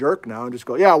jerk now and just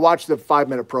go, yeah, watch the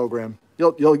 5-minute program.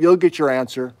 You'll get your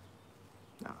answer.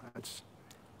 No, that's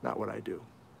not what I do.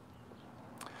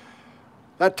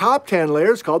 That top tan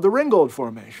layer is called the Ringold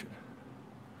Formation.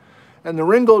 And the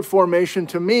Ringold Formation,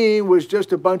 to me, was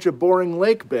just a bunch of boring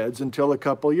lake beds until a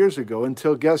couple years ago,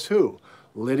 until guess who?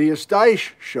 Lydia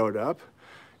Steisch showed up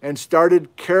and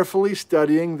started carefully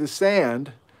studying the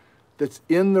sand that's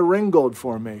in the Ringold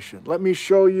Formation. Let me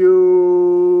show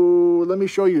you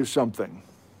something.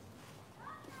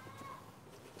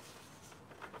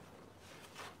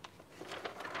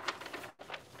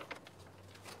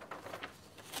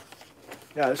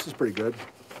 Yeah, this is pretty good.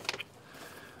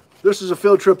 This is a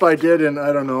field trip I did in,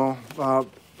 I don't know,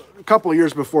 a couple of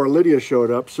years before Lydia showed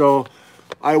up, so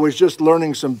I was just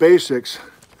learning some basics.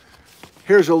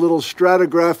 Here's a little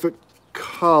stratigraphic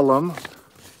column.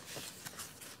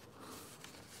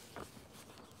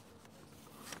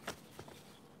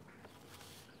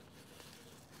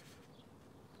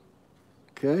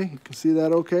 Okay, you can see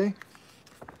that okay?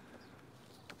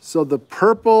 So the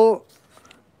purple,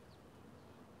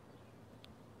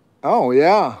 oh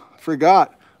yeah,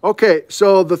 forgot. Okay,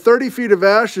 so the 30 feet of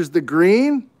ash is the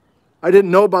green. I didn't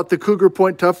know about the Cougar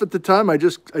Point Tuff at the time. I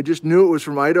just knew it was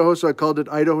from Idaho, so I called it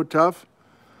Idaho Tuff.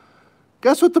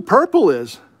 Guess what the purple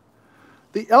is?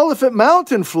 The Elephant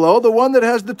Mountain flow, the one that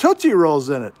has the Tootsie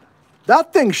Rolls in it.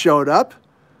 That thing showed up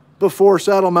before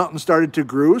Saddle Mountain started to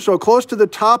grow. So close to the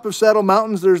top of Saddle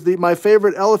Mountains, there's my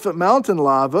favorite Elephant Mountain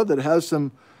lava that has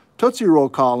some Tootsie Roll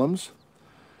columns.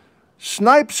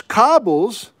 Snipes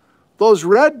Cobbles, those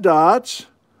red dots,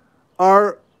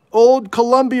 are old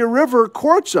Columbia River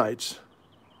quartzites.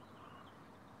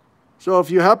 So if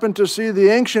you happen to see the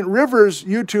Ancient Rivers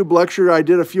YouTube lecture I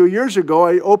did a few years ago,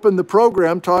 I opened the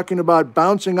program talking about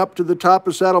bouncing up to the top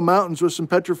of Saddle Mountains with some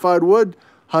petrified wood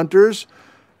hunters,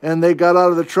 and they got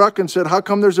out of the truck and said, how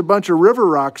come there's a bunch of river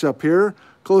rocks up here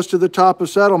close to the top of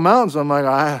Saddle Mountains? I'm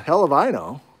like, hell if I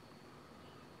know.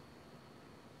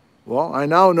 Well, I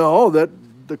now know that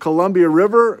the Columbia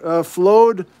River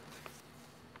flowed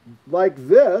like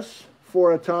this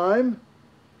for a time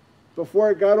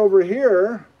before it got over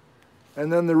here,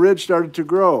 and then the ridge started to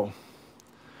grow.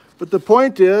 But the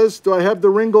point is, do I have the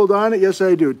Ringold on it? Yes,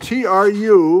 I do.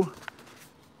 TRU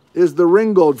is the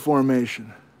Ringold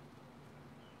Formation.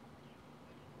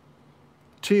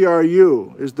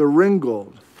 TRU is the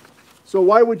Ringold. So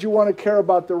why would you want to care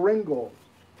about the Ringold?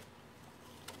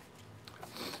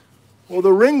 Well, the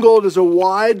Ringold is a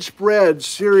widespread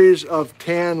series of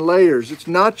tan layers. It's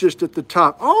not just at the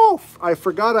top. Oh, I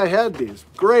forgot I had these.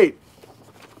 Great.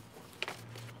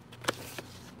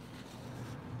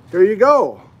 There you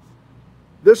go.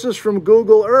 This is from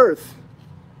Google Earth.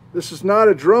 This is not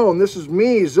a drone. This is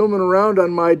me zooming around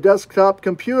on my desktop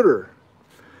computer.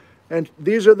 And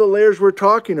these are the layers we're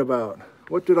talking about.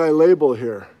 What did I label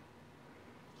here?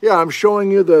 Yeah, I'm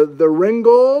showing you the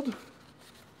Ringold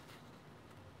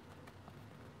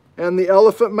and the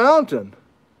Elephant Mountain,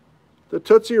 the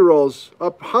Tootsie Rolls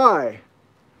up high.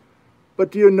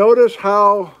 But do you notice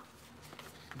how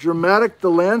dramatic the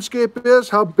landscape is,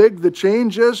 how big the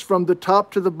change is from the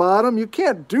top to the bottom? You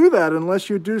can't do that unless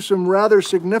you do some rather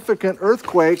significant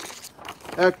earthquake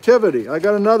activity. I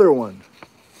got another one.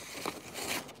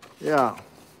 Yeah.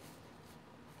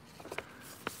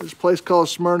 There's a place called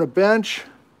Smyrna Bench.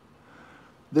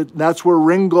 That's where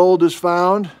Ringold is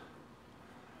found.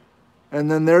 And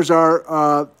then there's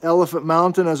our Elephant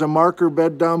Mountain as a marker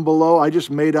bed down below. I just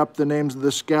made up the names of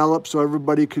the scallops so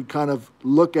everybody could kind of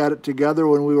look at it together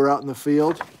when we were out in the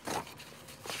field.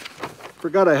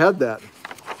 Forgot I had that.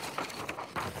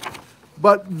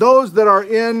 But those that are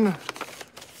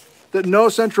that know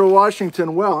Central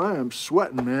Washington well, I am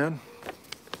sweating, man.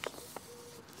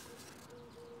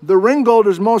 The Ringold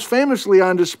is most famously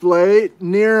on display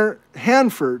near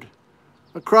Hanford,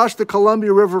 across the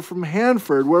Columbia River from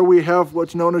Hanford, where we have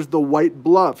what's known as the White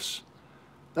Bluffs.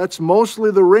 That's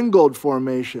mostly the Ringold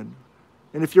Formation.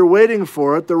 And if you're waiting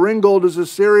for it, the Ringold is a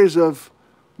series of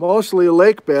mostly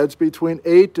lake beds between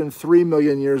 8 and 3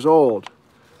 million years old.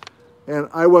 And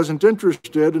I wasn't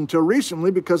interested until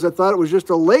recently because I thought it was just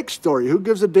a lake story. Who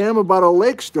gives a damn about a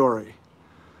lake story?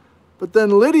 But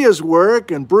then Lydia's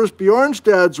work and Bruce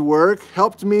Bjornstad's work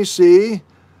helped me see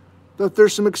that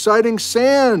there's some exciting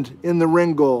sand in the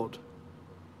Ringold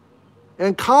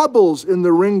and cobbles in the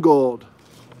Ringold.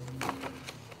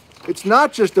 It's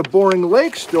not just a boring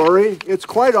lake story, it's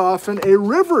quite often a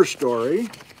river story.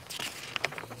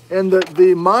 And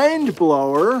the mind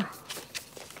blower,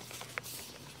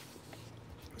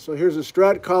 so here's a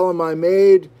strat column I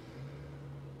made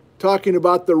talking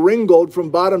about the Ringold from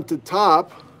bottom to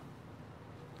top.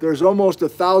 There's almost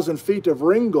 1,000 feet of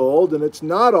Ringold, and it's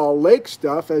not all lake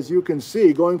stuff, as you can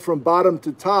see, going from bottom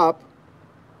to top.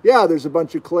 Yeah, there's a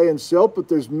bunch of clay and silt, but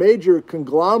there's major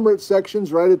conglomerate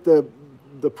sections right at the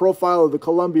profile of the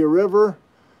Columbia River.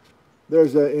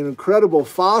 There's an incredible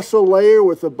fossil layer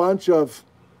with a bunch of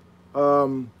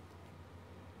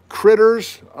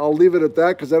critters. I'll leave it at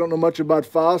that because I don't know much about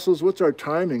fossils. What's our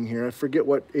timing here? I forget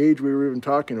what age we were even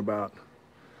talking about.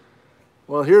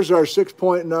 Well, here's our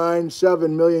 6.97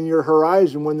 million year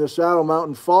horizon when the Saddle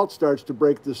Mountain Fault starts to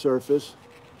break the surface.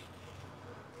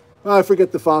 I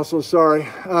forget the fossils, sorry.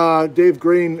 Dave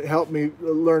Green helped me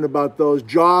learn about those.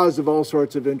 Jaws of all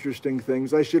sorts of interesting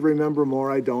things. I should remember more,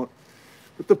 I don't.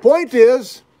 But the point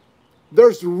is,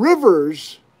 there's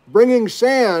rivers bringing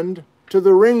sand to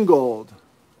the Ringold.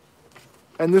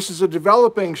 And this is a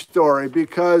developing story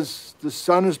because the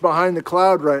sun is behind the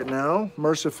cloud right now,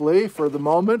 mercifully, for the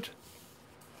moment.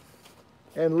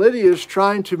 And Lydia's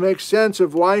trying to make sense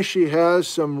of why she has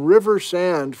some river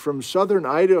sand from southern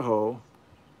Idaho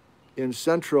in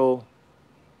central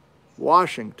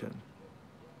Washington.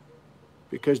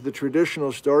 Because the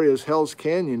traditional story is Hell's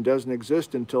Canyon doesn't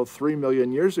exist until 3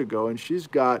 million years ago, and she's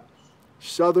got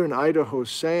southern Idaho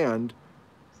sand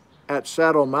at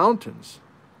Saddle Mountains,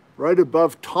 right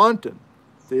above Taunton,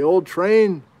 the old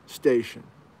train station,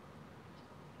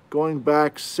 going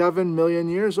back 7 million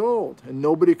years old, and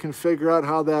nobody can figure out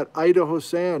how that Idaho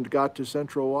sand got to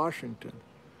central Washington.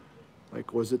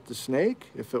 Like, was it the snake?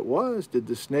 If it was, did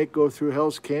the snake go through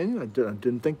Hell's Canyon? I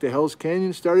didn't think the Hell's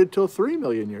Canyon started till 3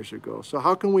 million years ago. So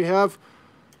how can we have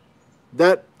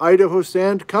that Idaho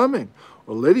sand coming?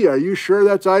 Well, Lydia, are you sure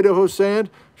that's Idaho sand?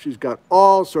 She's got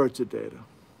all sorts of data.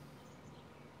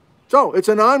 So it's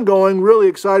an ongoing, really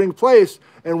exciting place.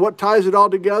 And what ties it all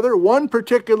together? One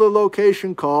particular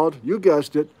location called, you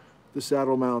guessed it, the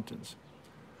Saddle Mountains.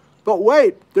 But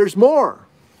wait, there's more.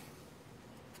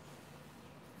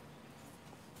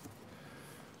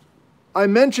 I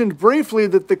mentioned briefly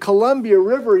that the Columbia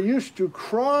River used to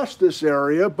cross this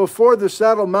area before the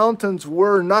Saddle Mountains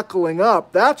were knuckling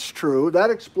up. That's true. That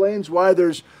explains why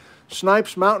there's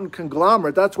Snipes Mountain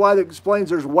conglomerate. That's why that explains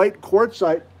there's white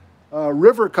quartzite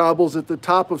river cobbles at the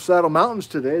top of Saddle Mountains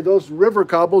today. Those river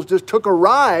cobbles just took a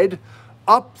ride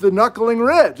up the knuckling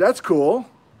ridge. That's cool.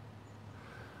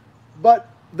 But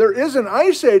there is an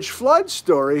Ice Age flood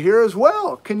story here as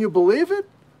well. Can you believe it?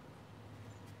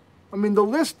 I mean, the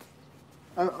list,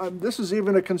 this is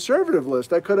even a conservative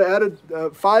list. I could have added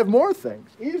 5 more things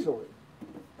easily.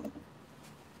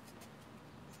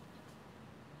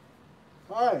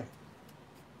 Hi.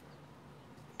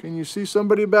 Can you see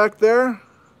somebody back there?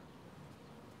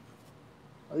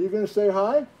 Are you going to say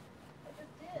hi? I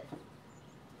just did.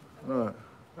 All right.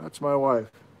 That's my wife.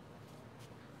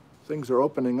 Things are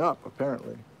opening up,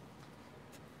 apparently.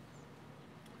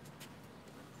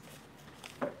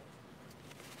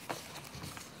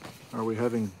 Are we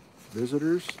having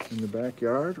visitors in the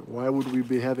backyard? Why would we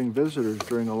be having visitors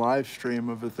during a live stream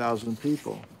of 1,000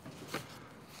 people?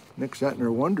 Nick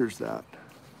Zentner wonders that.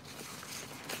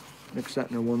 Nick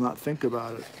Zentner will not think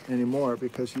about it anymore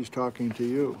because he's talking to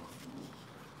you.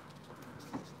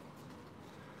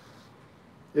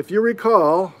 If you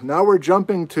recall, now we're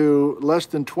jumping to less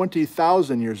than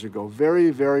 20,000 years ago. Very,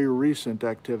 very recent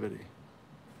activity.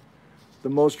 The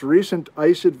most recent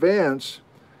ice advance,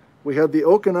 we had the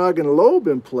Okanagan Lobe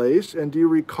in place, and do you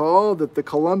recall that the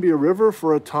Columbia River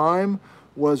for a time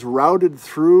was routed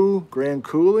through Grand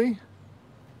Coulee?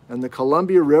 And the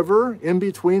Columbia River, in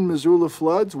between Missoula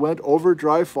Floods, went over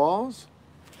Dry Falls?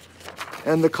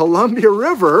 And the Columbia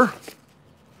River,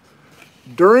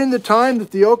 during the time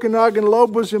that the Okanagan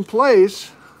Lobe was in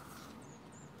place,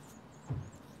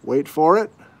 wait for it,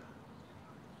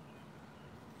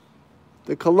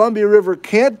 the Columbia River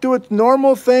can't do its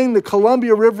normal thing. The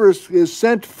Columbia River is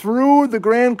sent through the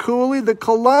Grand Coulee. The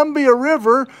Columbia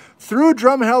River, through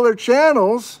Drumheller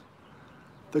channels,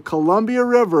 the Columbia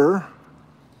River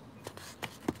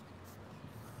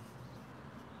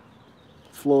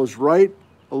flows right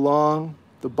along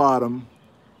the bottom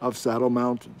of Saddle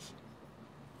Mountains.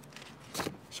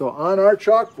 So on our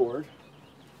chalkboard,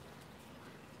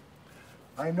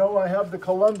 I know I have the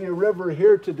Columbia River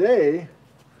here today,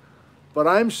 but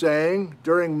I'm saying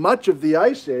during much of the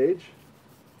Ice Age,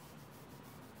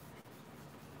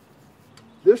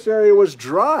 this area was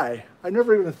dry. I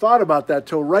never even thought about that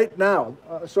till right now.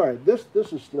 Sorry, this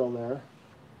is still there.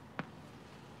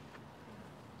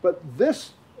 But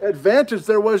this advantage,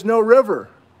 there was no river.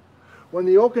 When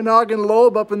the Okanagan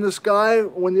Lobe up in the sky,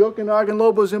 when the Okanagan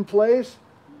Lobe was in place,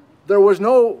 there was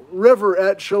no river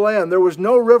at Chelan. There was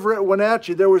no river at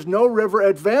Wenatchee. There was no river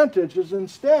advantages.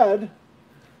 Instead,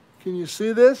 can you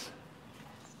see this?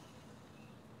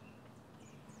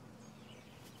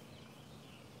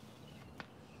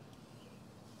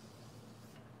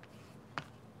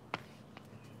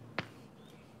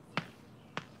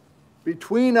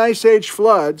 Between Ice Age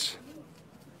floods,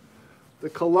 the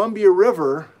Columbia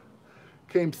River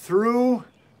came through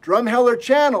Drumheller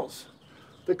channels.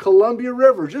 The Columbia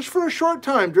River, just for a short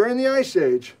time during the Ice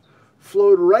Age,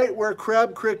 flowed right where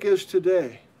Crab Creek is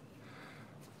today.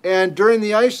 And during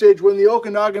the Ice Age, when the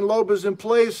Okanagan Lobe is in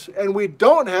place and we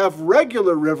don't have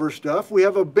regular river stuff, we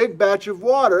have a big batch of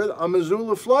water, a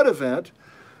Missoula flood event,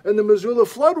 and the Missoula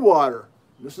flood water.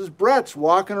 This is Brett's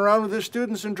walking around with his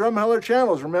students in Drumheller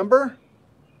channels, remember?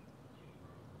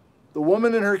 The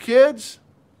woman and her kids,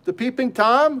 the Peeping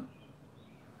Tom,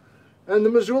 and the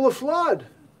Missoula flood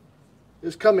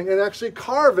is coming and actually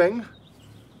carving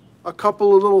a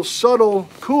couple of little subtle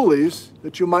coulees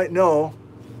that you might know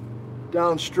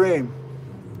downstream.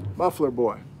 Muffler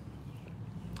boy.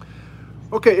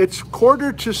 Okay, it's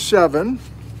 6:45.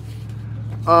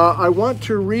 I want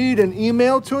to read an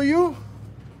email to you,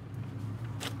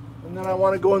 and then I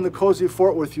want to go in the cozy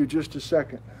fort with you just a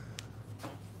second.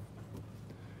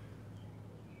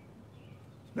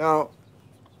 Now,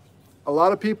 a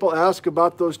lot of people ask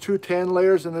about those 2 tan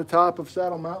layers in the top of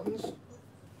Saddle Mountains,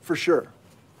 for sure.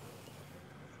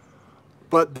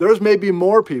 But there's maybe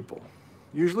more people,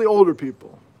 usually older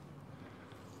people,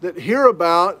 that hear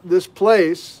about this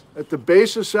place at the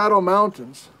base of Saddle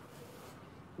Mountains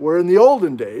where in the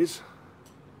olden days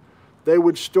they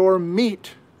would store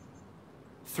meat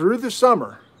through the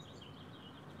summer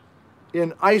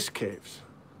in ice caves.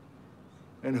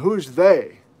 And who's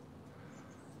they?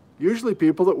 Usually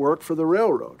people that work for the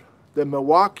railroad. The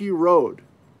Milwaukee Road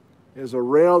is a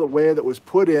railway that was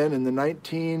put in the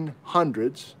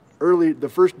 1900s, the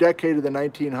first decade of the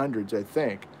 1900s, I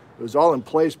think. It was all in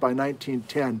place by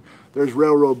 1910. There's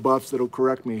railroad buffs that'll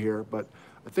correct me here, but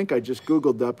I think I just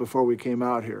Googled that before we came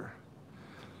out here.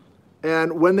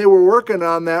 And when they were working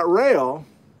on that rail,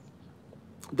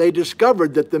 they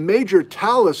discovered that the major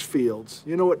talus fields,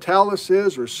 you know what talus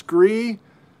is, or scree?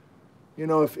 You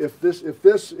know, if this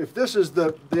is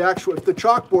the actual, if the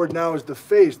chalkboard now is the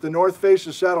face, the north face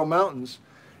of Saddle Mountains,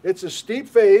 it's a steep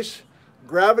face.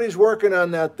 Gravity's working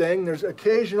on that thing. There's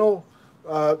occasional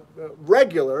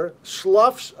regular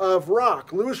sloughs of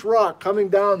rock, loose rock coming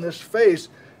down this face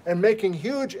and making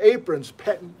huge aprons,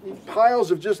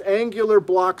 piles of just angular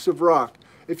blocks of rock.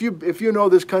 If you know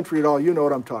this country at all, you know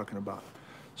what I'm talking about.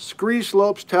 Scree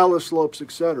slopes, talus slopes,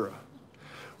 etc.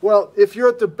 Well, if you're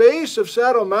at the base of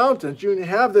Saddle Mountains, you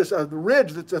have this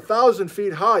ridge that's 1,000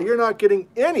 feet high. You're not getting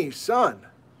any sun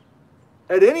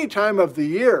at any time of the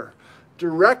year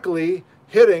directly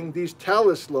hitting these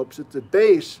talus slopes at the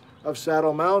base of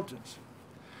Saddle Mountains.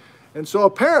 And so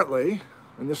apparently,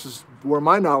 and this is where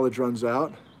my knowledge runs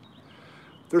out,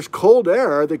 there's cold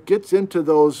air that gets into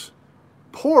those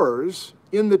pores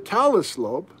in the talus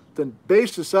slope, the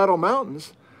base of Saddle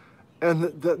Mountains, and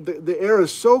the air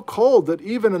is so cold that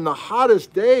even in the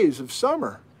hottest days of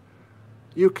summer,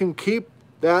 you can keep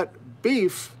that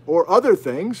beef or other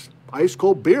things, ice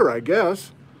cold beer, I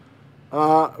guess,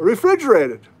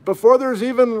 refrigerated before there's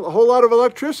even a whole lot of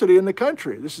electricity in the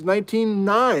country. This is 1909,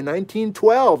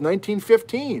 1912,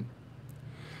 1915.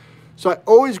 So I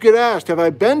always get asked, have I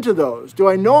been to those? Do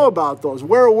I know about those?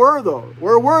 Where were those?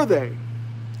 Where were they?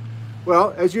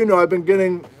 Well, as you know, I've been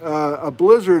getting a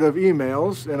blizzard of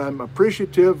emails, and I'm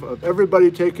appreciative of everybody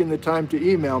taking the time to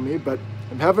email me, but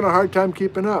I'm having a hard time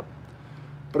keeping up.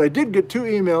 But I did get 2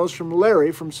 emails from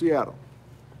Larry from Seattle.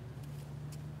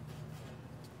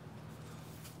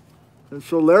 And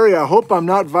so, Larry, I hope I'm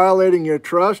not violating your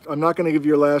trust. I'm not going to give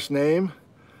your last name.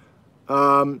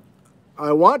 I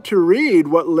want to read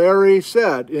what Larry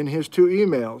said in his 2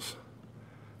 emails.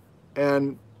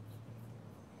 And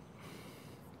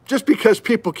just because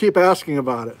people keep asking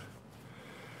about it.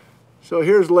 So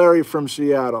here's Larry from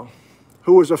Seattle,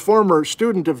 who was a former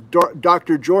student of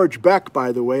Dr. George Beck,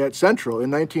 by the way, at Central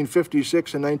in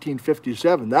 1956 and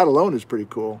 1957. That alone is pretty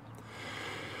cool.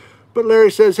 But Larry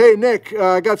says, hey, Nick,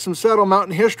 I got some Saddle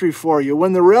Mountain history for you.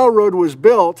 When the railroad was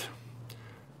built,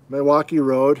 Milwaukee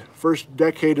Road, first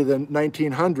decade of the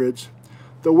 1900s,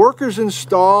 the workers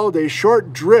installed a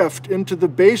short drift into the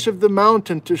base of the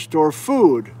mountain to store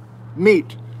food,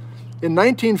 meat. In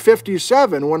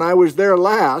 1957, when I was there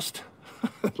last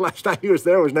time he was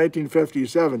there was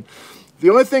 1957, the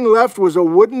only thing left was a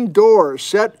wooden door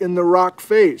set in the rock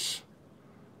face.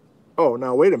 Oh,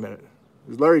 now wait a minute.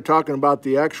 Is Larry talking about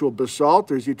the actual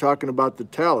basalt, or is he talking about the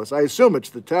talus? I assume it's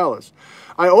the talus.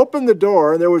 I opened the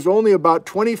door, and there was only about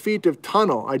 20 feet of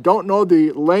tunnel. I don't know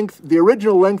the length, the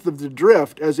original length of the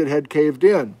drift as it had caved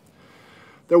in.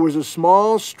 There was a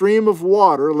small stream of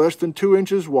water less than 2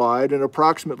 inches wide and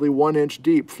approximately 1 inch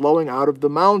deep flowing out of the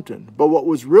mountain. But what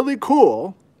was really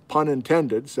cool, pun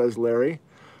intended, says Larry,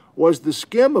 was the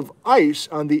skim of ice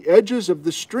on the edges of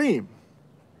the stream.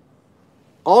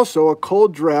 Also, a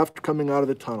cold draft coming out of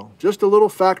the tunnel. Just a little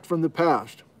fact from the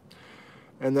past.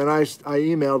 And then I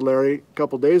emailed Larry a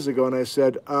couple days ago and I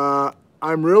said,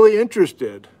 I'm really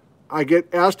interested. I get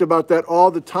asked about that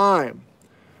all the time.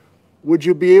 Would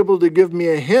you be able to give me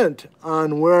a hint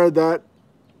on where that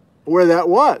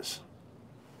was?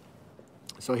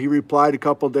 So he replied a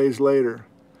couple days later.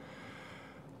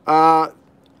 I'm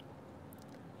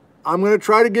going to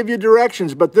try to give you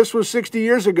directions, but this was 60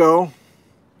 years ago.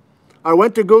 I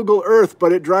went to Google Earth,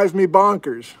 but it drives me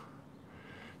bonkers.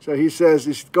 So he says,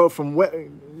 you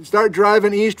start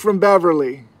driving east from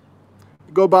Beverly.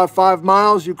 You go about 5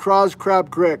 miles, you cross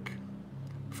Crab Creek.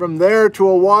 From there to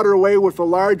a waterway with a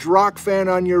large rock fan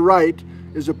on your right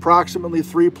is approximately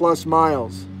 3+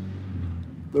 miles.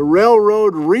 The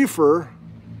railroad reefer,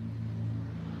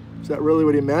 is that really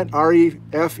what he meant?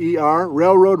 R-E-F-E-R,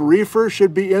 railroad reefer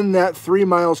should be in that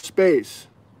 3-mile space.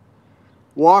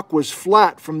 Walk was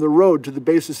flat from the road to the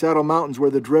base of Saddle Mountains where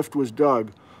the drift was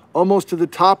dug. Almost to the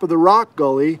top of the rock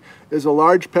gully is a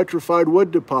large petrified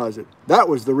wood deposit. That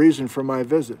was the reason for my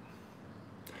visit.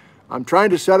 I'm trying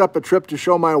to set up a trip to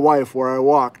show my wife where I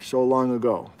walked so long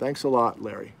ago. Thanks a lot,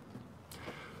 Larry.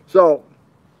 So,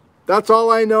 that's all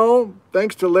I know.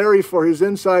 Thanks to Larry for his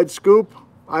inside scoop.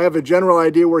 I have a general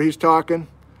idea where he's talking,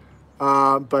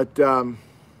 but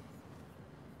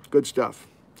good stuff.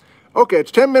 Okay,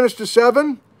 it's 10 minutes to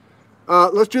 7.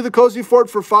 Let's do the Cozy Fort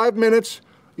for 5 minutes.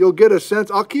 You'll get a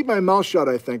sense. I'll keep my mouth shut,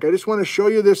 I think. I just want to show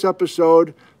you this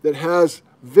episode that has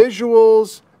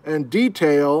visuals and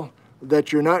detail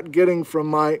that you're not getting from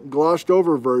my glossed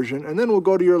over version, and then we'll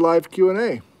go to your live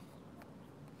Q&A.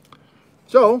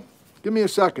 So, give me a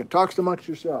second. Talk amongst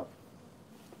yourself.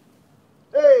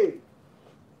 Hey!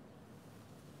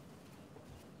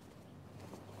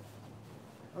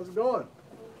 How's it going?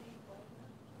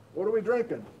 What are we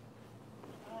drinking?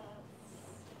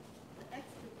 The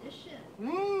Expedition.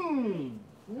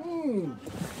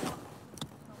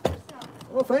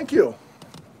 Well, thank you.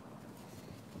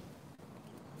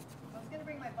 I was going to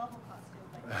bring my bubble costume.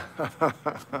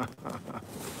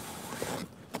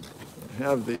 I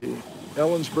have the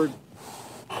Ellensburg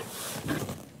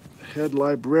head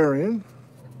librarian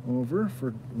over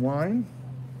for wine.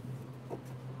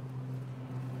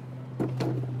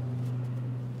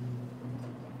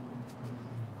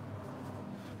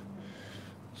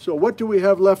 So what do we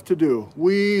have left to do?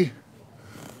 We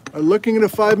are looking at a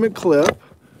 5-minute clip.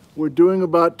 We're doing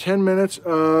about 10 minutes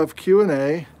of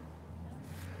Q&A.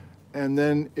 And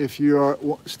then if you are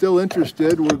still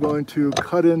interested, we're going to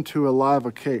cut into a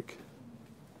lava cake.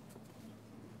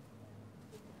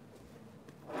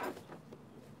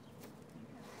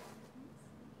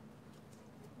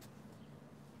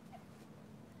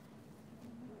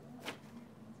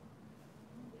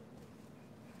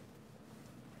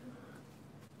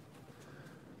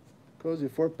 Cozy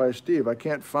Fort by Steve. I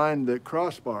can't find the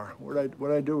crossbar. What'd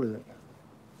I do with it?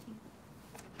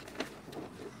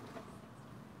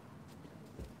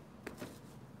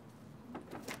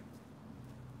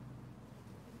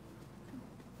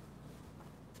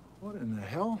 What in the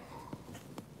hell?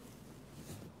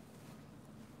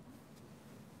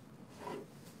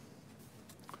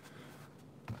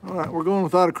 All right, we're going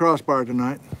without a crossbar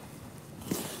tonight.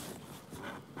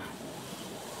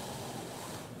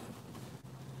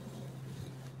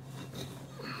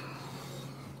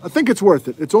 I think it's worth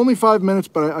it. It's only 5 minutes,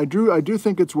 but I do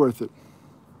think it's worth it.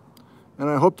 And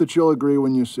I hope that you'll agree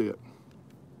when you see it.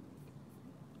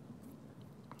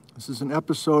 This is an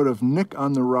episode of Nick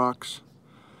on the Rocks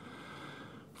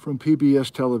from PBS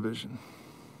television.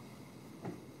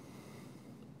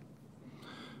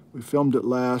 We filmed it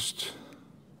last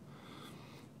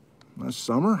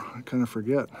summer. I kind of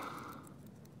forget.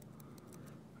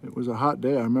 It was a hot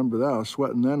day. I remember that. I was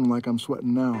sweating then like I'm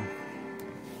sweating now.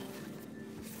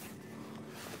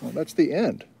 Well, that's the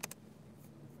end.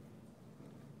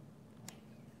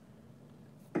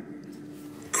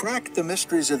 Crack the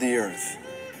mysteries of the Earth.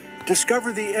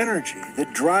 Discover the energy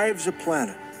that drives a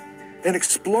planet. And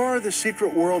explore the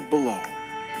secret world below.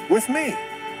 With me,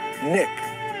 Nick,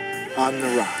 on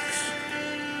the Rocks.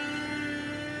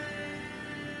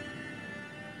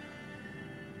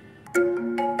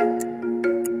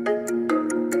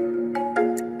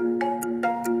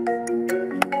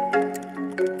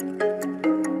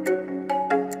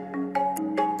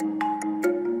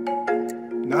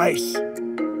 Nice.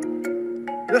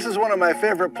 This is one of my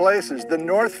favorite places, the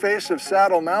north face of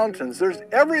Saddle Mountains. There's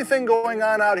everything going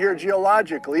on out here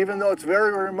geologically, even though it's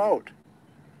very remote.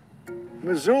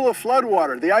 Missoula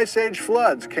floodwater, the Ice Age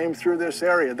floods came through this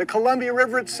area. The Columbia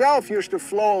River itself used to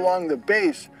flow along the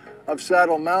base of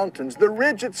Saddle Mountains. The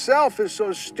ridge itself is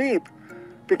so steep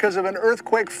because of an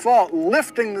earthquake fault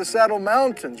lifting the Saddle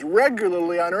Mountains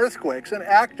regularly on earthquakes, an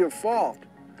active fault.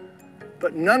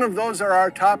 But none of those are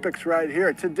our topics right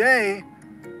here. Today,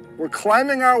 we're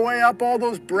climbing our way up all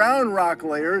those brown rock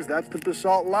layers, that's the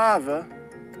basalt lava,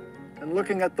 and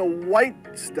looking at the white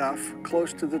stuff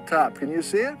close to the top. Can you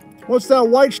see it? What's that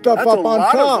white stuff up on top?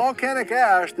 That's a lot of volcanic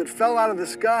ash that fell out of the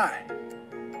sky.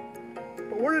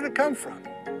 But where did it come from?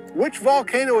 Which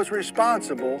volcano is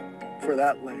responsible for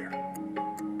that layer?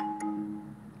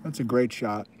 That's a great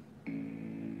shot.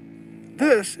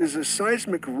 This is a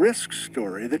seismic risk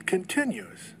story that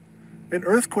continues. An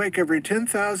earthquake every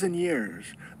 10,000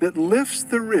 years that lifts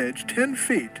the ridge 10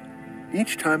 feet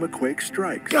each time a quake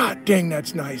strikes. God dang,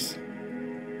 that's nice.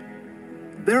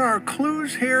 There are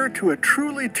clues here to a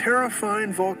truly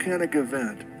terrifying volcanic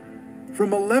event from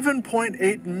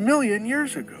 11.8 million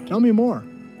years ago. Tell me more.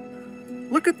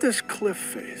 Look at this cliff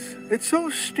face. It's so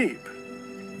steep,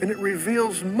 and it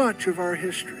reveals much of our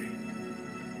history.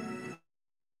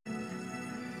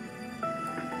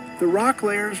 The rock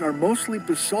layers are mostly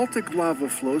basaltic lava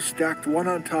flows stacked one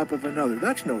on top of another.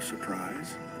 That's no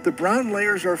surprise. The brown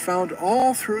layers are found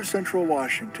all through central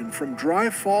Washington, from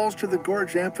Dry Falls to the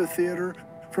Gorge Amphitheater,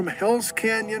 from Hell's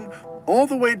Canyon, all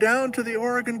the way down to the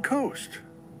Oregon coast.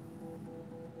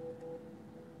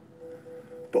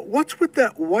 But what's with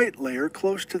that white layer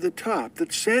close to the top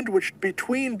that's sandwiched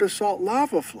between basalt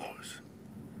lava flows?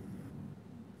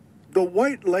 The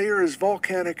white layer is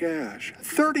volcanic ash,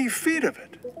 30 feet of it.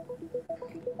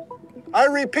 I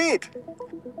repeat,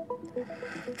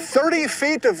 30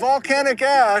 feet of volcanic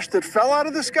ash that fell out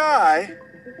of the sky.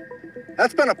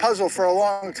 That's been a puzzle for a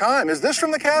long time. Is this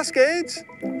from the Cascades?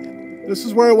 This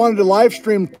is where I wanted to live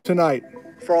stream tonight.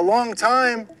 For a long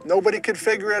time, nobody could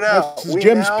figure it out. This is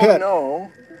Jim's pit. We now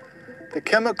know the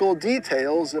chemical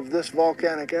details of this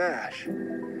volcanic ash.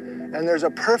 And there's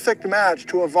a perfect match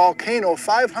to a volcano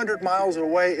 500 miles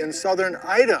away in southern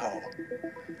Idaho,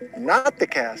 not the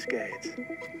Cascades.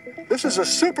 This is a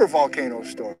supervolcano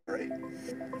story,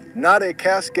 not a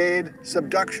Cascade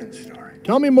subduction story.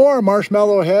 Tell me more,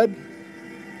 Marshmallow Head.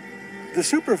 The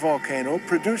supervolcano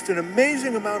produced an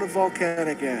amazing amount of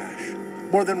volcanic ash,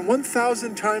 more than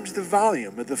 1,000 times the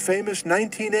volume of the famous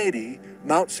 1980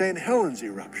 Mount St. Helens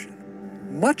eruption.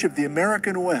 Much of the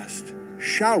American West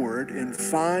showered in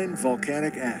fine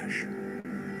volcanic ash.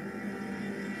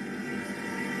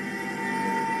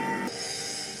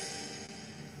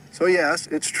 So yes,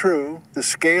 it's true, the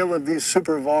scale of these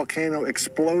supervolcano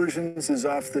explosions is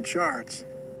off the charts.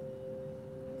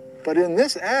 But in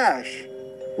this ash,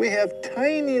 we have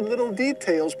tiny little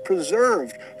details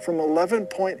preserved from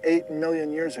 11.8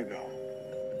 million years ago.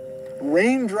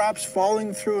 Raindrops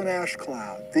falling through an ash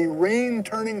cloud, the rain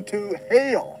turning to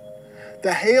hail,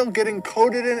 the hail getting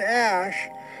coated in ash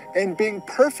and being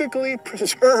perfectly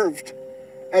preserved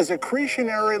as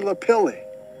accretionary lapilli.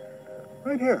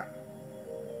 Right here.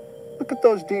 Look at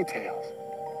those details.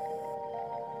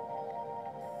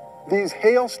 These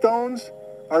hailstones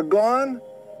are gone,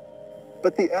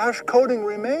 but the ash coating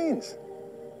remains.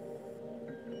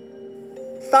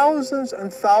 Thousands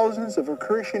and thousands of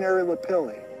accretionary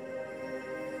lapilli.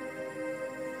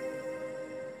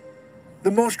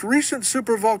 The most recent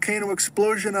supervolcano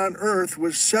explosion on Earth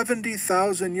was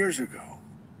 70,000 years ago.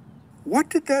 What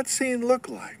did that scene look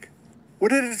like? What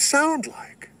did it sound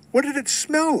like? What did it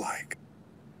smell like?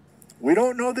 We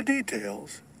don't know the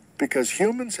details because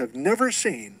humans have never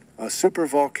seen a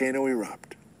supervolcano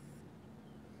erupt.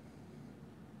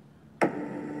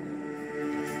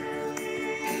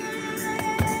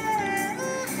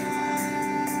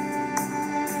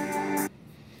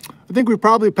 I think we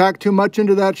probably packed too much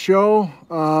into that show,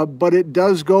 but it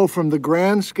does go from the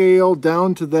grand scale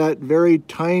down to that very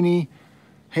tiny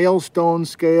hailstone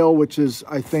scale, which is,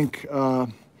 I think, a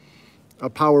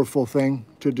powerful thing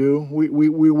to do.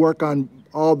 We work on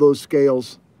all those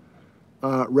scales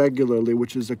regularly,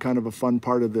 which is a kind of a fun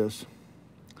part of this.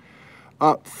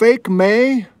 Fake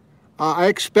May, I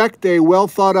expect a well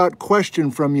thought out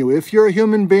question from you. If you're a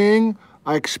human being,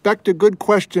 I expect a good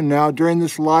question now during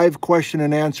this live question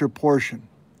and answer portion.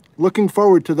 Looking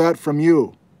forward to that from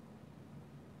you.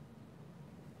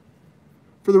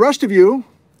 For the rest of you,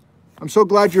 I'm so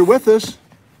glad you're with us.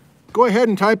 Go ahead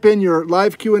and type in your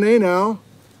live Q&A now,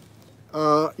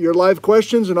 your live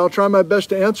questions, and I'll try my best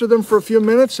to answer them for a few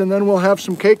minutes, and then we'll have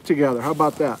some cake together. How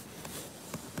about that?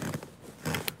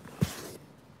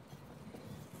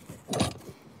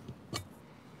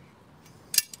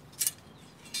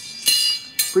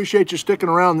 Appreciate you sticking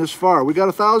around this far. We got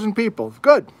 1,000 people.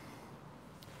 Good.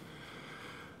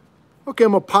 Okay,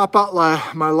 I'm going to pop out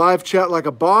my live chat like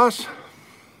a boss.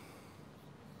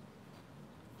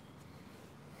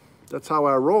 That's how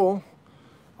I roll.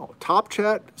 Oh, top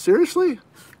chat? Seriously?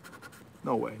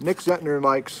 No way. Nick Zentner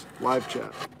likes live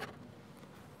chat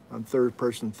on Third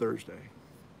Person Thursday.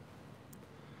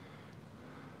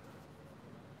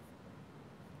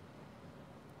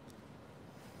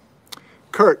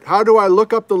 Kurt, how do I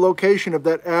look up the location of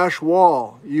that ash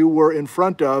wall you were in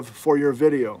front of for your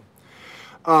video?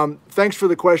 Thanks for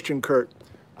the question, Kurt.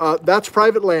 That's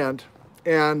private land,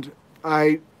 and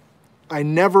I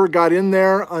never got in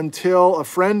there until a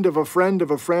friend of a friend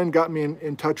of a friend got me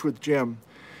in touch with Jim.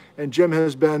 And Jim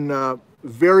has been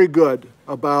very good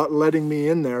about letting me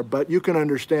in there, but you can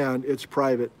understand it's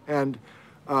private. And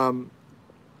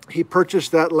he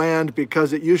purchased that land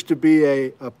because it used to be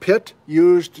a pit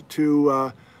used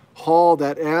to haul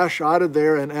that ash out of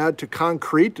there and add to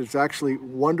concrete. It's actually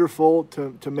wonderful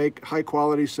to make high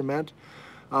quality cement,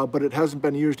 but it hasn't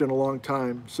been used in a long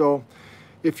time. So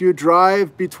if you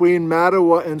drive between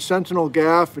Mattawa and Sentinel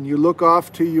Gap and you look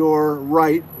off to your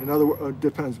right, in other words,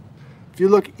 depends. If you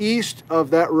look east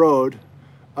of that road,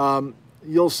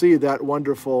 you'll see that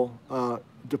wonderful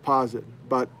deposit.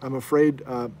 But I'm afraid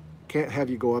can't have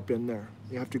you go up in there.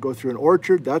 You have to go through an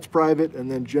orchard, that's private, and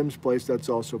then Jim's place, that's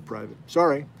also private.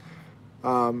 Sorry.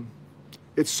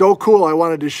 It's so cool, I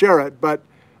wanted to share it, but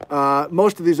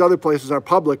most of these other places are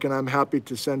public, and I'm happy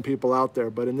to send people out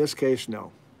there, but in this case,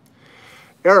 no.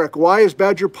 Eric, why is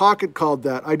Badger Pocket called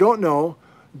that? I don't know.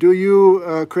 Do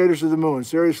you, Creators of the Moon?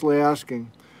 Seriously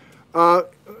asking.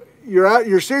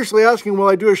 You're seriously asking, will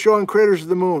I do a show on Creators of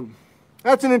the Moon?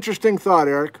 That's an interesting thought,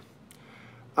 Eric.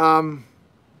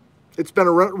 It's been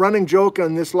a running joke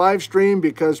on this live stream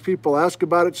because people ask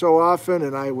about it so often,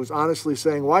 and I was honestly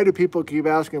saying, why do people keep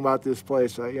asking about this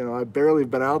place? I barely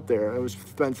been out there. It's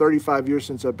been 35 years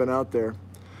since I've been out there.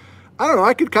 I don't know.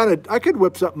 I could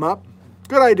whip something up.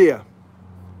 Good idea.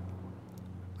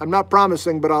 I'm not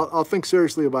promising, but I'll think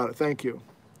seriously about it. Thank you.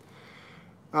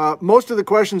 Most of the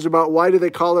questions about why do they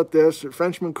call it this, or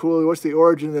Frenchman Cooley, what's the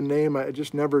origin of the name, I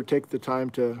just never take the time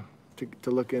to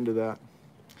look into that.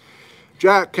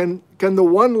 Jack, can the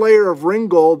one layer of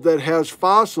Ringold that has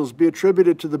fossils be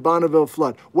attributed to the Bonneville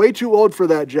flood? Way too old for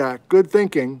that, Jack. Good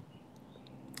thinking.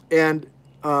 And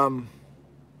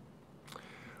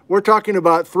we're talking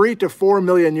about 3 to 4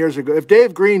 million years ago. If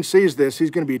Dave Green sees this, he's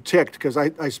going to be ticked because I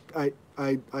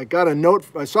got a note.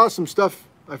 I saw some stuff.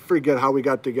 I forget how we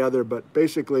got together, but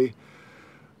basically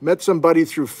Met somebody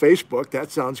through Facebook. That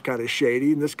sounds kind of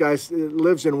shady. And this guy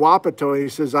lives in Wapato. And he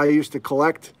says, I used to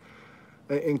collect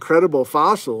incredible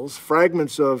fossils,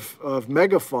 fragments of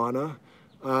megafauna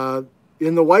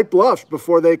in the White Bluffs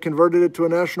before they converted it to a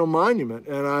national monument.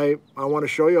 And I want to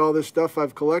show you all this stuff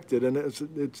I've collected. And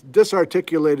it's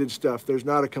disarticulated stuff. There's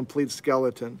not a complete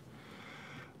skeleton.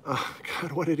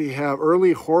 God, what did he have?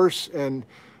 Early horse and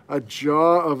a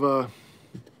jaw of a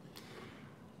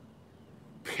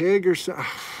pig or something.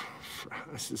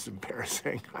 This is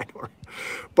embarrassing. I don't.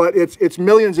 But it's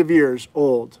millions of years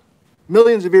old.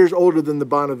 Millions of years older than the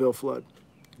Bonneville flood.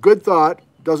 Good thought.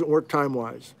 Doesn't work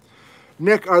time-wise.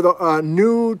 Nick, are the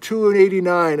new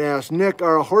 289 asks, Nick,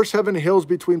 are Horseheaven Hills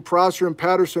between Prosser and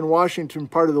Patterson, Washington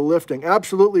part of the lifting?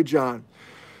 Absolutely, John.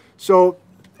 So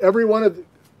every one of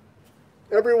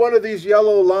these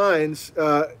yellow lines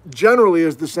generally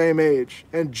is the same age,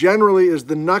 and generally is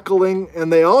the knuckling,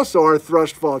 and they also are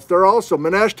thrust faults. They're also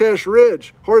Menashtash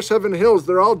Ridge, Horseheaven Hills,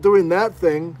 they're all doing that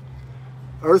thing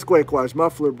earthquake-wise,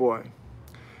 Muffler Boy.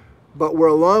 But we're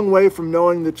a long way from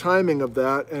knowing the timing of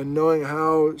that and knowing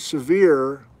how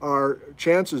severe our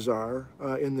chances are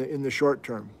in the short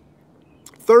term.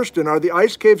 Thurston, are the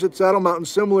ice caves at Saddle Mountain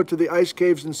similar to the ice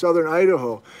caves in southern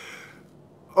Idaho?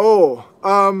 Oh,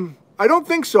 I don't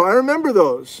think so. I remember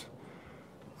those.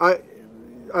 I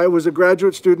was a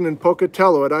graduate student in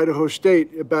Pocatello at Idaho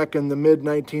State back in the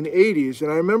mid-1980s, and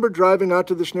I remember driving out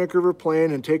to the Snake River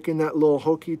Plain and taking that little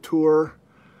hokey tour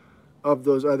of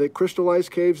those. Are they crystallized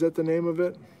caves? Is that the name of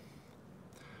it?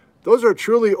 Those are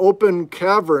truly open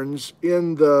caverns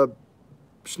in the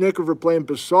Snake River Plain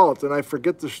basalt, and I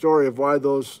forget the story of why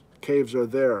those caves are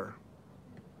there.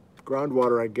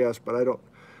 Groundwater, I guess, but I don't.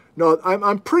 No,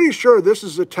 I'm pretty sure this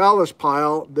is a talus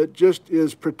pile that just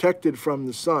is protected from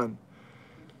the sun.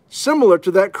 Similar to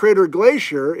that crater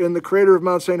glacier in the crater of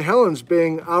Mount St. Helens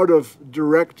being out of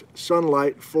direct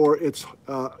sunlight for its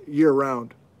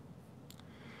year-round.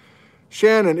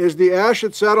 Shannon, is the ash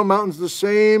at Saddle Mountains the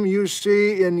same you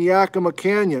see in Yakima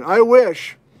Canyon? I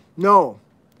wish. No.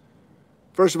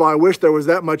 First of all, I wish there was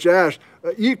that much ash.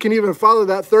 You can even follow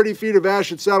that 30 feet of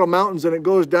ash at Saddle Mountains and it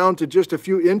goes down to just a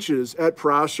few inches at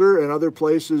Prosser and other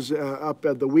places up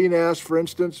at the Weenass, for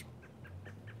instance.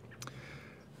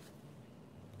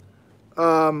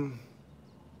 I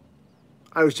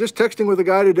was just texting with a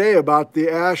guy today about the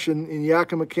ash in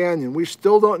Yakima Canyon. We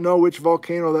still don't know which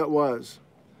volcano that was.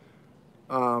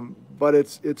 But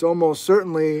it's almost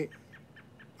certainly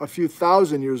a few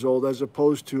thousand years old as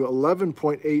opposed to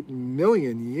 11.8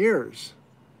 million years.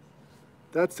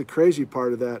 That's the crazy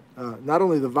part of that. Not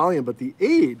only the volume, but the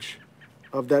age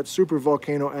of that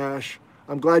supervolcano ash.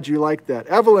 I'm glad you liked that.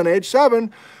 Evelyn, age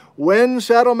 7, when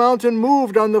Saddle Mountain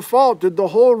moved on the fault, did the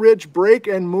whole ridge break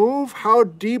and move? How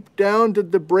deep down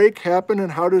did the break happen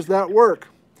and how does that work?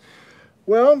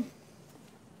 Well,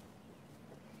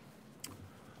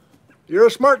 you're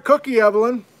a smart cookie,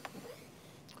 Evelyn.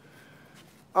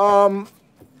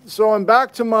 So I'm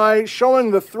back to my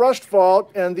showing the thrust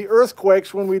fault and the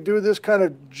earthquakes when we do this kind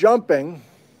of jumping.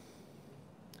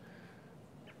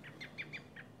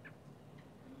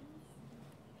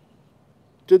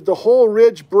 Did the whole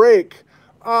ridge break?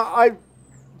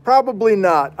 Probably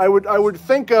not. I would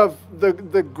think of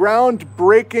the ground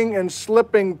breaking and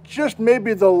slipping just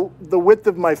maybe the width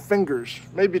of my fingers.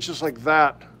 Maybe it's just like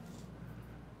that.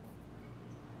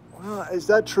 Well, is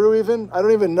that true even? I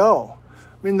don't even know.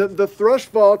 I mean, the thrust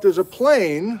fault is a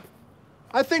plane.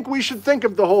 I think we should think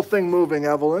of the whole thing moving,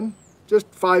 Evelyn. Just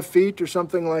 5 feet or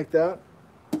something like that.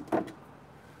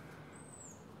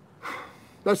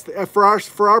 That's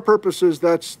for our purposes.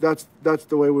 That's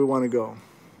the way we want to go.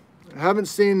 I haven't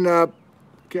seen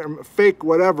fake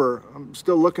whatever. I'm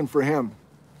still looking for him.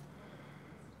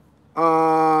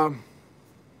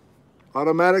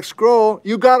 Automatic scroll.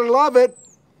 You gotta love it.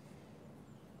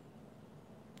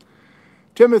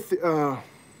 Timothy.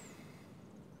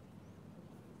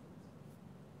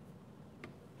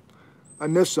 I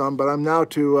missed some, but I'm now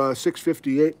to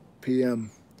 6:58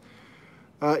 p.m.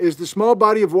 Is the small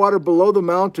body of water below the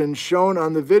mountain shown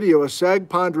on the video a sag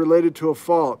pond related to a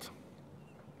fault?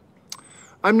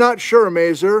 I'm not sure,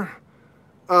 Mazer.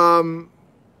 There's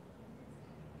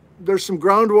some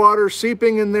groundwater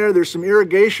seeping in there. There's some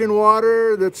irrigation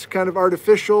water that's kind of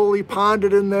artificially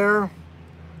ponded in there,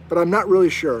 but I'm not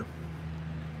really sure.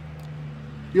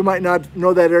 You might not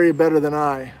know that area better than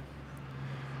I.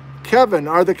 Kevin,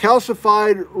 are the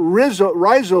calcified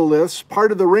rhizoliths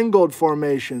part of the Ringold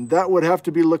Formation? That would have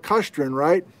to be lacustrine,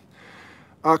 right?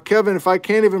 Kevin, if I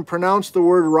can't even pronounce the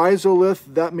word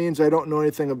rhizolith, that means I don't know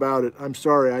anything about it. I'm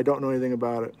sorry, I don't know anything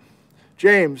about it.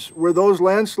 James, were those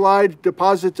landslide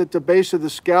deposits at the base of the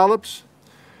scallops?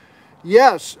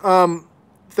 Yes,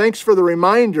 thanks for the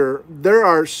reminder. There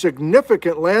are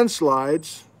significant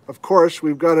landslides. Of course,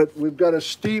 we've got a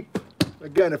steep,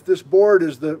 again, if this board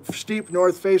is the steep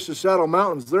north face of Saddle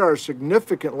Mountains, there are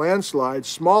significant landslides,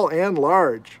 small and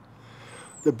large.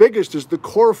 The biggest is the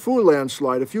Corfu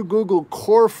landslide. If you Google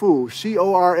Corfu,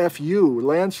 C-O-R-F-U,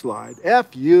 landslide,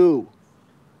 F-U.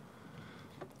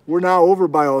 We're now over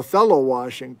by Othello,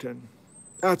 Washington.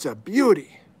 That's a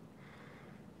beauty.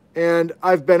 And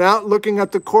I've been out looking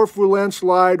at the Corfu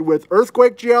landslide with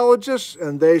earthquake geologists,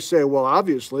 and they say, well,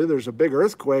 obviously, there's a big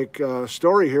earthquake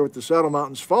story here with the Saddle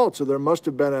Mountains fault, so there must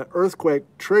have been an earthquake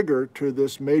trigger to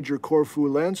this major Corfu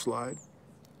landslide.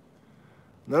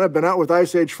 And then I've been out with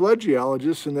Ice Age flood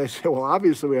geologists, and they say, well,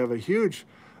 obviously, we have a huge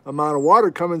amount of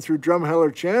water coming through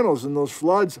Drumheller channels, and those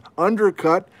floods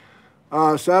undercut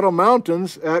Saddle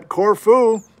Mountains at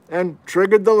Corfu and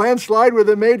triggered the landslide with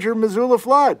a major Missoula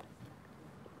flood.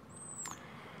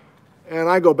 And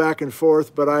I go back and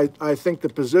forth, but I think the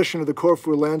position of the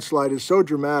Corfu landslide is so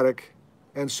dramatic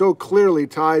and so clearly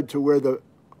tied to where the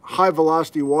high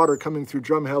velocity water coming through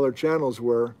Drumheller channels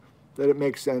were that it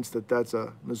makes sense that that's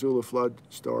a Missoula flood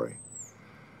story.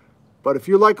 But if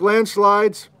you like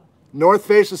landslides, north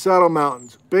face of Saddle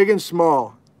Mountains, big and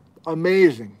small,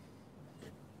 amazing.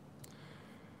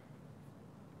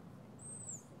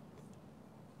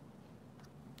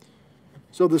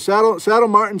 So the Saddle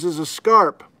Mountains is a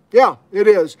scarp. Yeah, it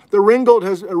is. The Ringold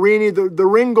has, the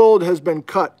Ringold has been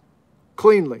cut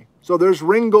cleanly. So there's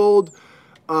Ringold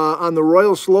on the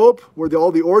Royal Slope where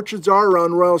all the orchards are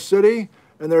around Royal City.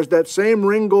 And there's that same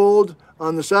Ringold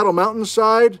on the Saddle Mountain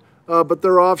side, but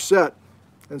they're offset.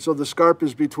 And so the scarp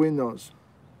is between those.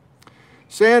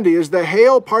 Sandy, is the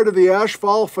hail part of the ash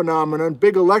fall phenomenon,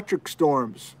 big electric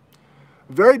storms?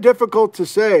 Very difficult to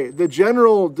say. The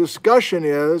general discussion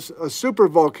is a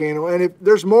supervolcano, and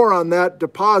there's more on that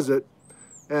deposit.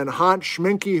 And Hans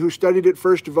Schminke, who studied it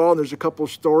first of all, and there's a couple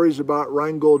stories about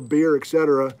Rheingold beer,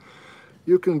 etc.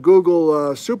 You can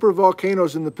Google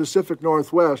supervolcanoes in the Pacific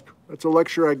Northwest. That's a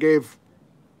lecture I gave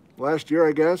last year,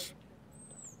 I guess.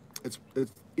 It's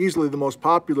easily the most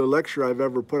popular lecture I've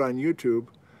ever put on YouTube.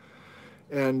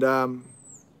 And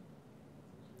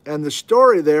the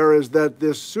story there is that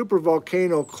this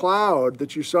supervolcano cloud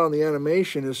that you saw in the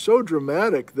animation is so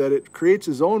dramatic that it creates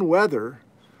its own weather.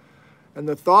 And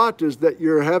the thought is that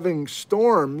you're having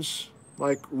storms,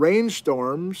 like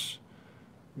rainstorms,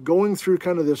 going through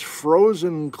kind of this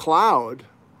frozen cloud.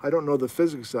 I don't know the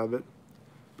physics of it.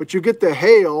 But you get the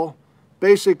hail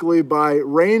basically by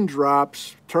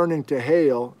raindrops turning to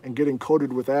hail and getting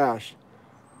coated with ash.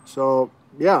 So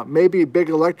yeah, maybe big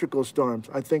electrical storms.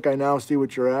 I think I now see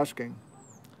what you're asking.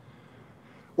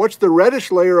 What's the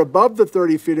reddish layer above the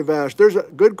 30 feet of ash? There's a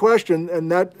good question, and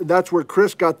that's where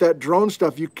Chris got that drone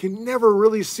stuff. You can never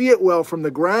really see it well from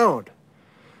the ground.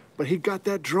 But he got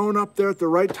that drone up there at the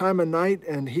right time of night,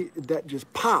 and that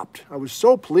just popped. I was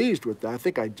so pleased with that. I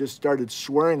think I just started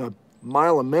swearing a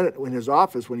mile a minute in his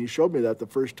office when he showed me that the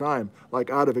first time, like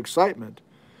out of excitement.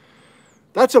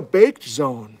 That's a baked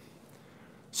zone.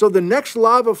 So the next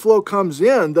lava flow comes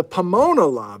in, the Pomona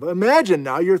lava. Imagine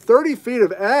now, you're 30 feet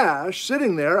of ash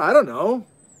sitting there, I don't know,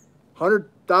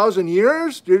 100,000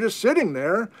 years? You're just sitting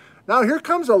there. Now here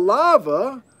comes a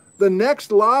lava, the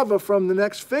next lava from the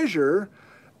next fissure,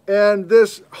 and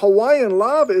this Hawaiian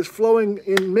lava is flowing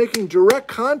in, making direct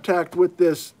contact with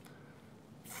this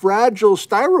fragile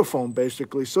styrofoam,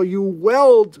 basically. So you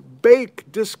weld,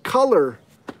 bake, discolor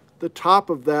the top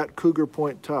of that Cougar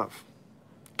Point Tuff.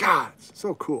 God, it's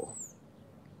so cool.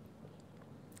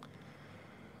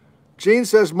 Gene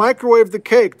says, microwave the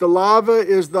cake. The lava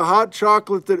is the hot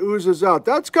chocolate that oozes out.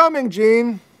 That's coming,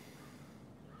 Gene.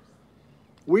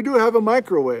 We do have a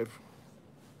microwave.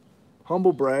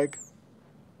 Humble brag.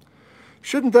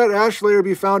 Shouldn't that ash layer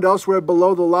be found elsewhere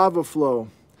below the lava flow?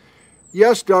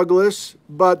 Yes, Douglas,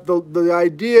 but the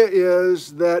idea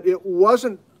is that it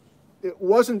wasn't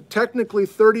technically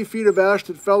 30 feet of ash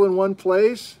that fell in one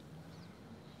place.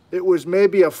 It was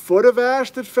maybe a foot of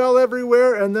ash that fell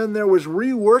everywhere, and then there was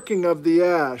reworking of the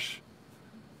ash.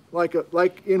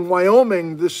 Like in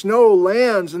Wyoming, the snow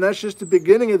lands, and that's just the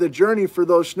beginning of the journey for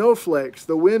those snowflakes.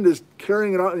 The wind is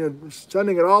carrying it on,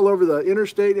 sending it all over the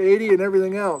Interstate 80 and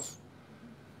everything else.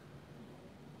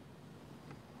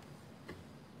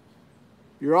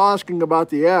 You're asking about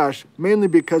the ash, mainly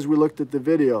because we looked at the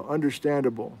video.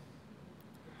 Understandable.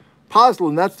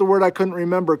 Pozzolan, that's the word I couldn't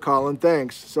remember, Colin.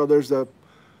 Thanks. So there's a...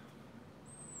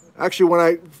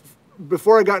 Actually,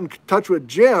 before I got in touch with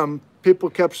Jim,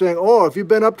 people kept saying, oh, if you've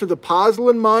been up to the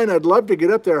Pozzolan mine, I'd love to get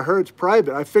up there. I heard it's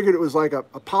private. I figured it was like a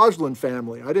Pozzolan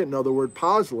family. I didn't know the word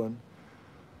Pozzolan.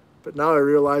 but now I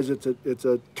realize it's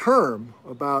a term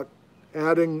about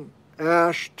adding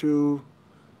ash to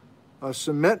a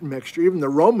cement mixture. Even the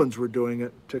Romans were doing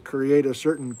it to create a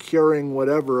certain curing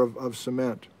whatever of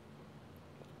cement.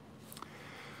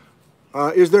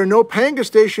 Is there no panga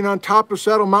station on top of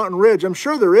Saddle Mountain Ridge? I'm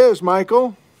sure there is,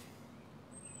 Michael.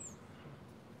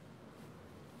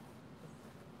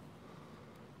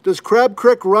 Does Crab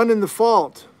Creek run in the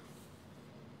fault?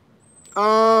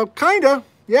 Kinda,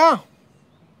 yeah.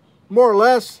 More or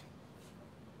less.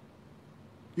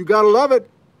 You gotta love it.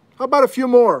 How about a few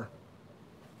more?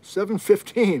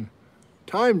 7:15.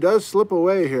 Time does slip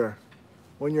away here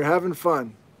when you're having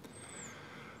fun.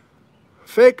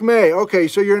 Fake May. Okay,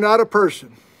 so you're not a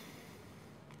person.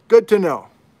 Good to know.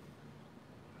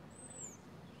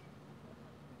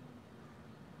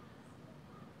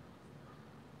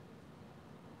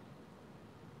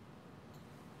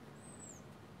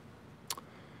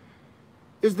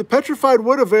 Is the petrified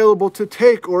wood available to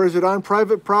take, or is it on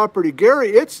private property? Gary,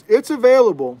 it's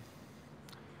available.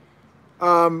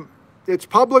 It's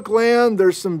public land.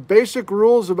 There's some basic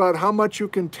rules about how much you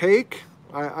can take.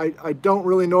 I don't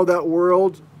really know that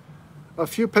world. A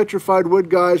few petrified wood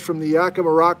guys from the Yakima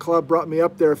Rock Club brought me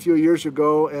up there a few years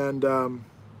ago, and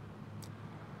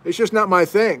it's just not my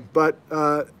thing. But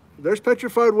there's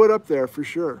petrified wood up there for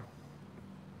sure.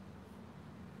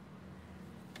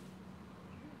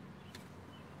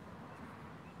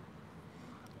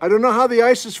 I don't know how the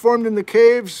ice is formed in the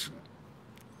caves,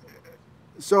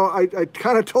 so I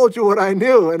kind of told you what I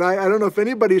knew, and I don't know if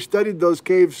anybody studied those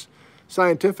caves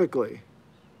scientifically.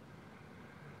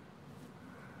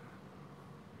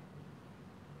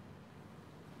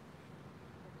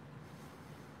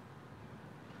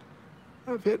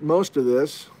 I've hit most of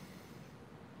this.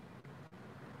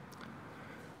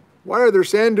 Why are there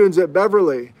sand dunes at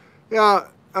Beverly? Yeah,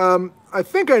 I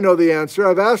think I know the answer.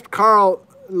 I've asked Carl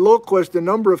Lilquist a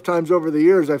number of times over the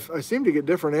years. I seem to get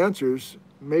different answers.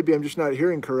 Maybe I'm just not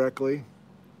hearing correctly.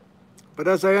 But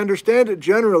as I understand it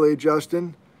generally,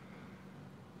 Justin,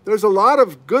 there's a lot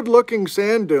of good-looking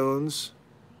sand dunes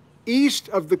east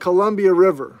of the Columbia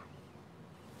River.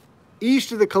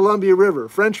 East of the Columbia River,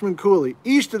 Frenchman Coulee.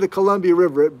 East of the Columbia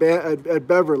River at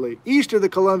Beverly. East of the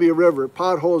Columbia River at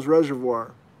Potholes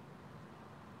Reservoir.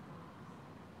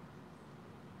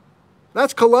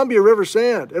 That's Columbia River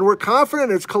sand, and we're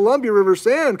confident it's Columbia River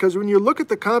sand because when you look at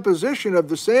the composition of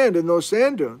the sand in those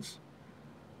sand dunes,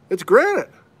 it's granite.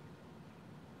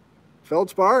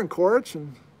 Feldspar and quartz,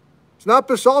 and it's not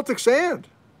basaltic sand.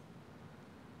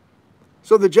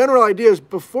 So the general idea is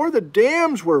before the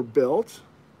dams were built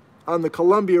on the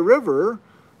Columbia River,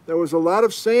 there was a lot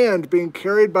of sand being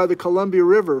carried by the Columbia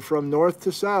River from north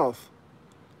to south.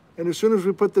 And as soon as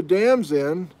we put the dams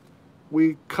in,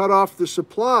 we cut off the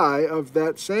supply of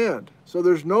that sand. So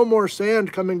there's no more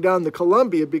sand coming down the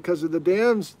Columbia because of the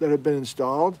dams that have been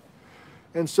installed.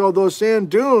 And so those sand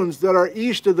dunes that are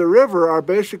east of the river are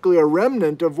basically a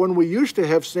remnant of when we used to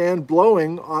have sand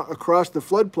blowing across the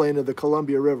floodplain of the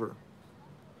Columbia River.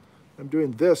 I'm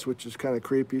doing this, which is kind of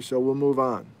creepy, so we'll move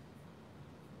on.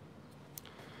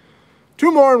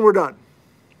 2 more and we're done.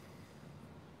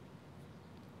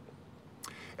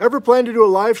 Ever plan to do a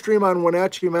live stream on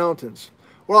Wenatchee Mountains?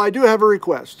 Well, I do have a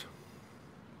request.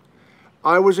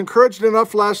 I was encouraged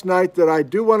enough last night that I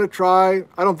do want to try.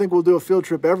 I don't think we'll do a field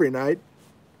trip every night,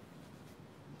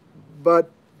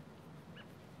 but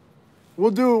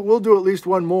we'll do at least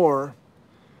one more.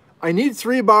 I need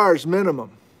 3 bars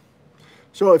minimum.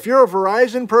 So if you're a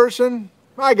Verizon person,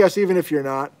 I guess even if you're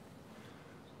not,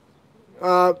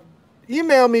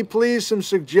 email me, please, some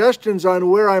suggestions on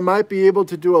where I might be able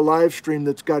to do a live stream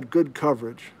that's got good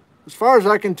coverage. As far as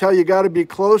I can tell, you got to be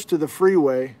close to the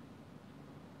freeway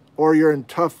or you're in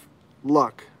tough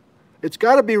luck. It's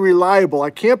got to be reliable. I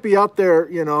can't be out there,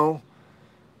 you know,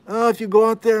 oh, if you go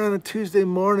out there on a Tuesday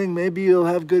morning, maybe you'll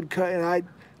have good cut.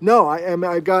 No,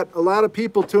 I got a lot of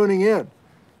people tuning in.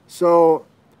 So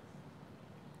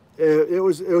it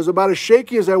was about as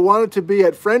shaky as I wanted to be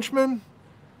at Frenchman.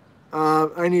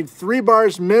 I need 3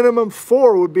 bars minimum.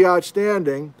 4 would be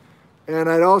outstanding. And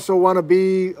I'd also want to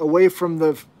be away from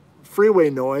the freeway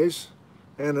noise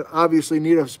and obviously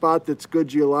need a spot that's good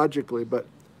geologically. But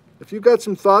if you've got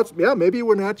some thoughts, yeah, maybe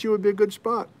Wenatchee would be a good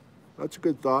spot. That's a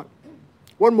good thought.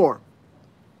 One more.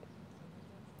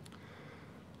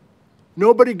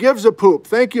 Nobody gives a poop.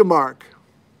 Thank you, Mark.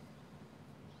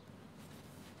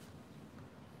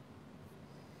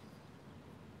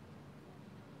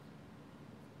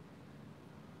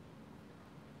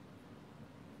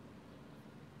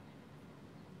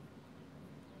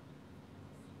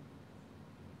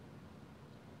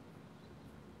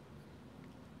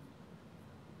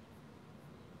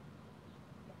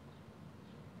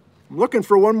 I'm looking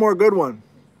for one more good one.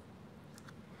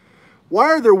 Why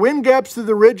are there wind gaps through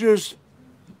the ridges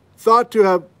thought to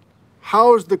have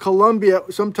housed the Columbia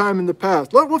sometime in the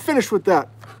past? We'll finish with that.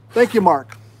 Thank you,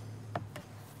 Mark.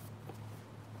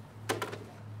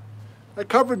 I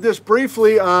covered this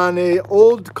briefly on a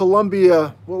old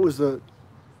Columbia, what was the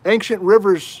Ancient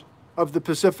Rivers of the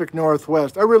Pacific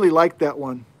Northwest. I really liked that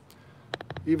one,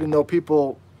 even though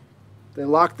people, they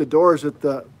locked the doors at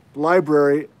the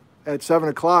library at 7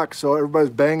 o'clock, so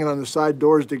everybody's banging on the side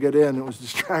doors to get in. It was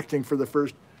distracting for the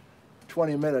first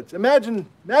 20 minutes. Imagine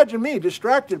me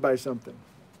distracted by something.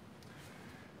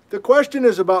 The question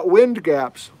is about wind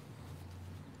gaps.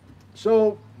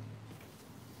 So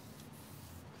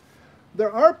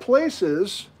there are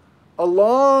places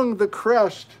along the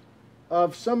crest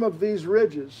of some of these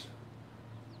ridges.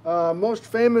 Most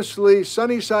famously,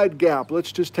 Sunnyside Gap.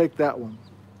 Let's just take that one.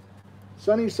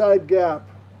 Sunnyside Gap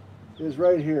is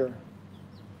right here.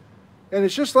 And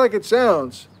it's just like it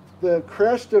sounds. The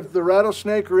crest of the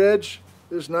Rattlesnake Ridge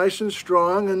is nice and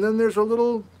strong, and then there's a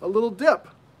little dip.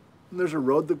 And there's a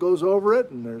road that goes over it,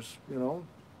 and there's, you know,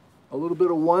 a little bit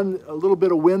of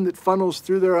wind that funnels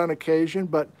through there on occasion,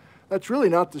 but that's really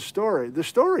not the story. The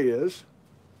story is,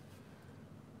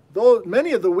 though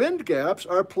many of the wind gaps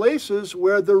are places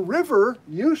where the river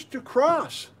used to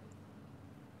cross.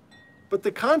 But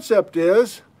the concept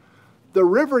is, the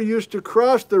river used to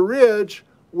cross the ridge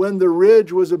when the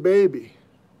ridge was a baby.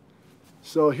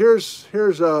 So here's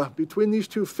between these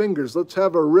two fingers, let's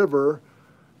have a river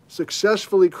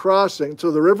successfully crossing.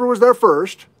 So the river was there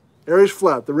first, area's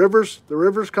flat. The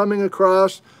river's coming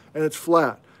across and it's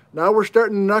flat. Now we're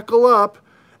starting to knuckle up,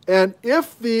 and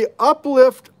if the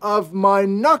uplift of my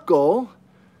knuckle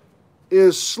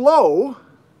is slow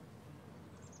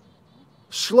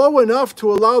enough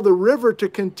to allow the river to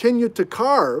continue to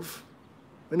carve,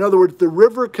 in other words, the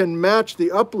river can match the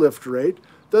uplift rate,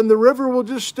 then the river will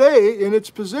just stay in its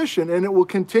position and it will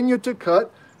continue to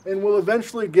cut and will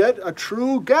eventually get a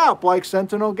true gap like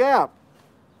Sentinel Gap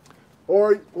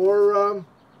or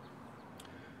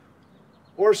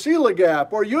Missoula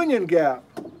Gap or Union Gap.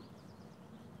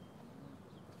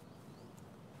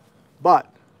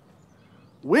 But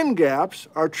wind gaps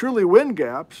are truly wind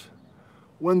gaps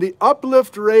when the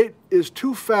uplift rate is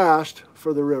too fast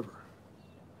for the river.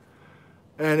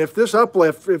 And if this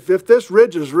uplift, if this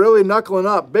ridge is really knuckling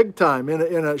up big time in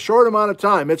a short amount of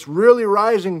time, it's really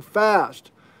rising fast.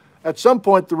 At some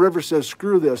point, the river says,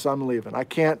 screw this, I'm leaving. I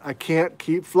can't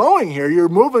keep flowing here. You're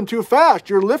moving too fast.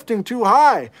 You're lifting too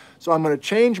high. So I'm going to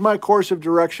change my course of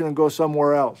direction and go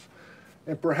somewhere else.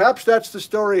 And perhaps that's the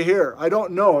story here. I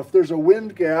don't know if there's a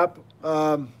wind gap.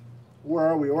 Where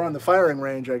are we? We're on the firing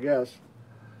range, I guess.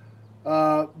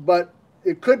 But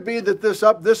it could be that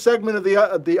this segment of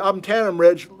the Omtanum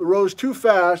Ridge rose too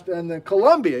fast, and the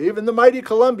Columbia, even the mighty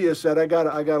Columbia, said, I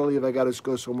gotta leave. I gotta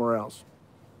go somewhere else.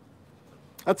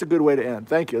 That's a good way to end.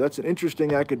 Thank you. That's an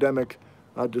interesting academic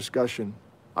discussion.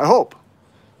 I hope,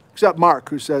 except Mark,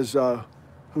 who says,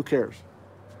 who cares?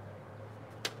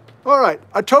 All right,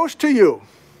 a toast to you.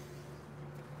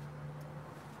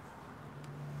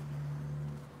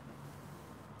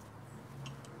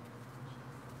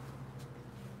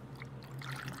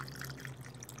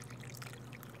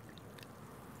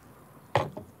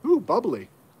 Ooh, bubbly.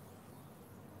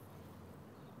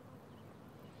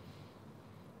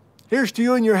 Here's to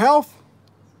you and your health.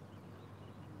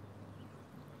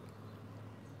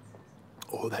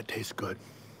 Oh, that tastes good.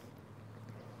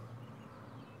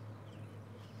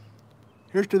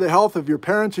 Here's to the health of your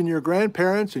parents and your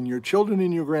grandparents and your children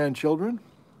and your grandchildren.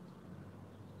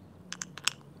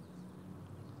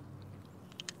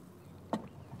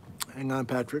 Hang on,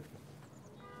 Patrick.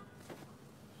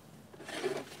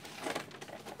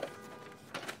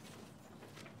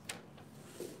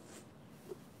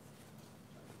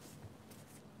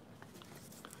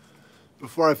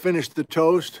 Before I finish the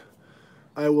toast,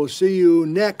 I will see you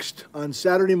next on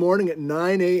Saturday morning at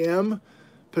 9 a.m.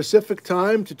 Pacific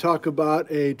time to talk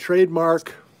about a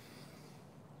trademark,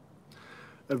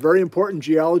 a very important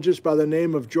geologist by the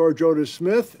name of George Otis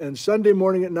Smith, and Sunday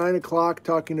morning at 9 o'clock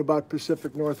talking about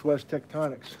Pacific Northwest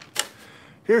tectonics.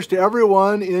 Here's to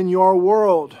everyone in your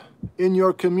world, in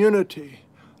your community,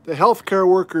 the healthcare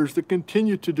workers that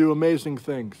continue to do amazing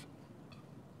things.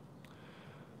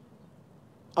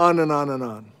 On and on and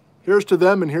on. Here's to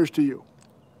them and here's to you.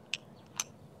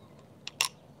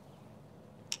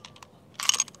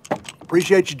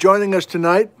 Appreciate you joining us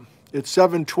tonight. It's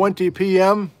 7:20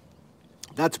 p.m.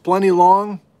 That's plenty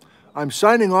long. I'm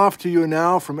signing off to you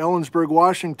now from Ellensburg,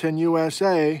 Washington,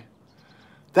 USA.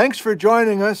 Thanks for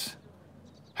joining us.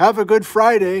 Have a good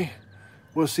Friday.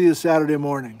 We'll see you Saturday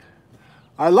morning.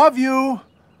 I love you.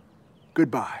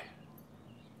 Goodbye.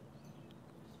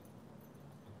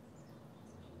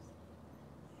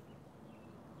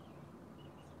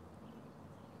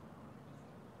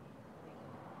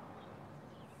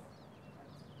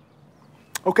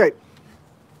 Okay.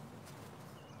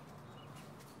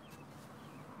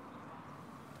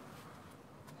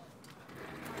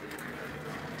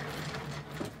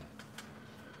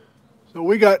 So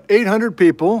we got 800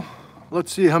 people.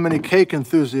 Let's see how many cake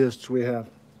enthusiasts we have.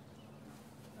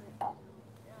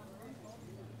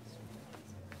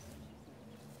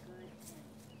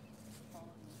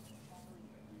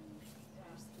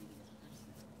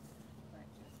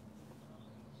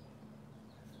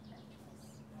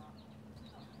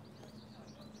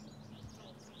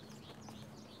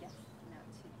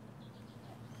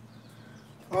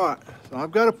 All right, so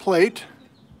I've got a plate.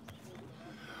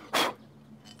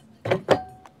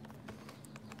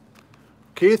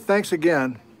 Keith, thanks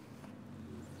again.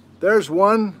 There's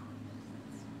one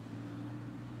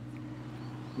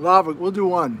lava, we'll do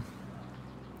one.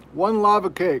 One lava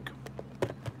cake,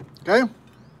 okay?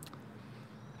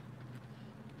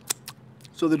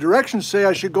 So the directions say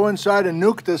I should go inside and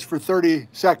nuke this for 30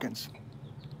 seconds.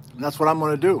 And that's what I'm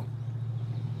gonna do.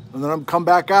 And then I'm come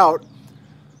back out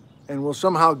and we'll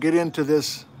somehow get into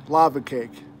this lava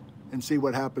cake and see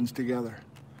what happens together.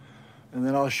 And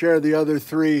then I'll share the other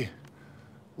 3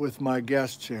 with my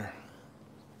guests here.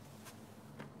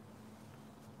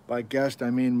 By guest,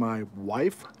 I mean my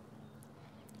wife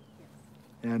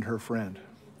and her friend.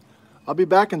 I'll be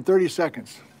back in 30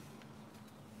 seconds.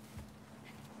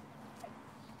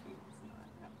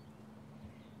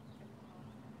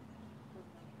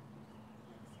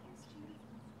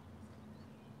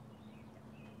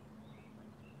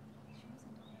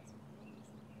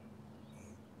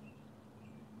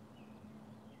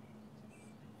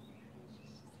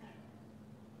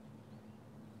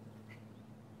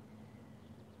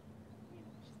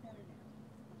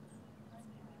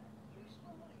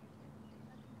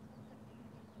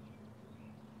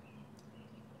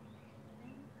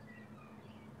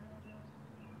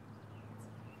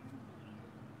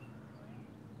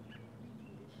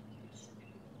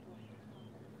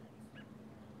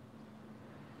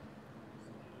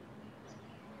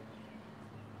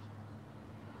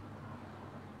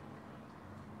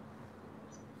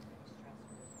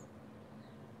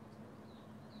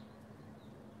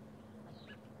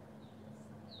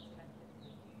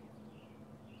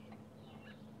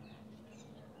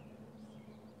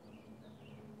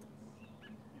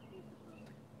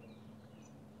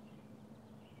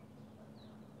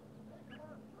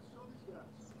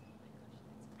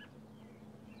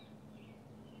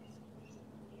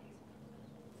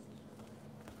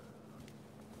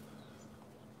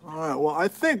 All right, well, I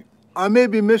think I may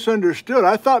be misunderstood.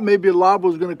 I thought maybe lava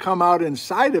was going to come out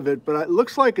inside of it, but it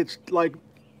looks like it's like,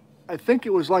 I think it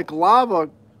was like lava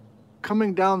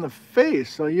coming down the face,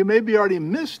 so you maybe already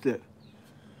missed it.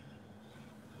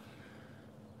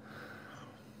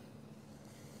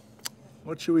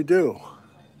 What should we do?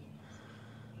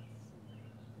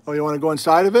 Oh, you want to go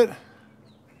inside of it?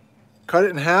 Cut it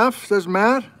in half, says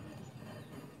Matt.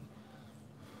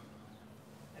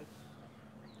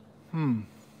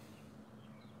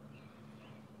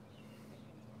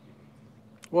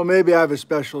 Well, maybe I have a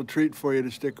special treat for you to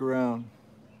stick around.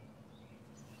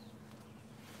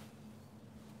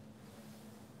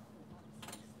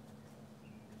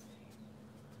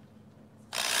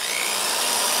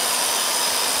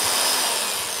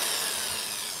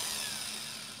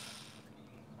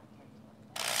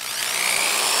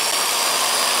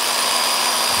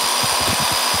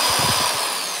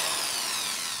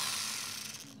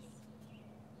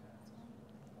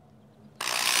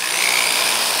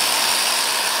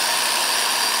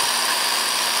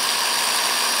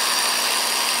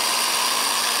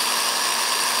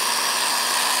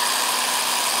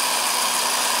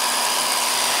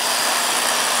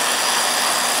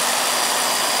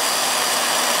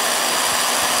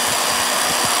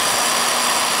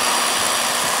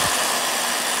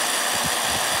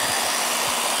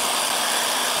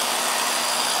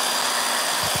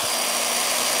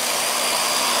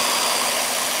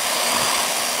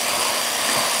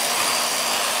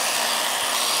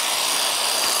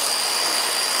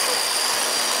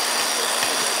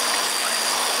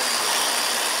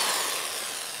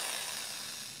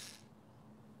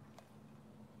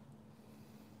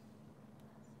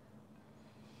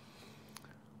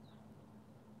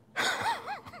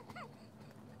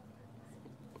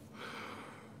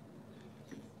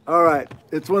 All right,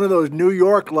 it's one of those New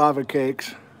York lava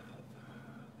cakes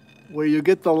where you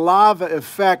get the lava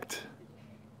effect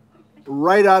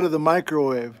right out of the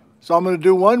microwave. So I'm going to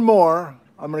do one more.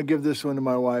 I'm going to give this one to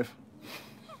my wife.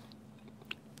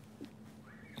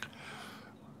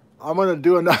 I'm going to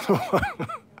do another one.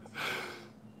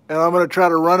 And I'm going to try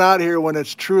to run out here when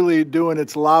it's truly doing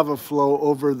its lava flow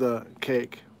over the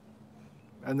cake.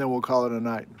 And then we'll call it a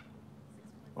night.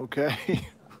 Okay?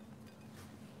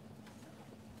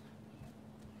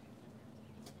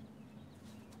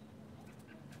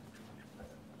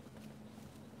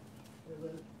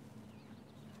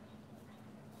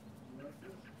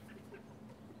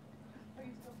 Are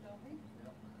you still filming?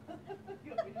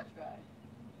 You want me to try?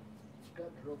 It's got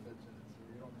drill bits in it, so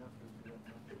you don't have to do it.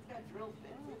 It's got drill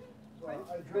bits in it? Well,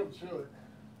 I drilled through it.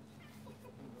 I'm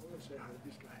going to say hi to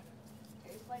these guys.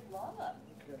 Tastes like lava.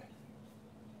 Okay.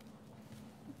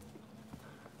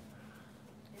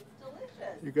 It's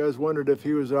delicious. You guys wondered if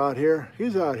he was out here.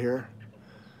 He's out here.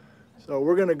 So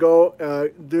we're going to go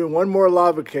do one more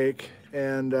lava cake,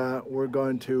 and we're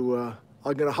going to,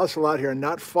 I'm going to hustle out here and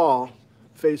not fall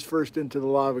face first into the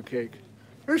lava cake.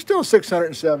 There's still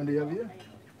 670 of you.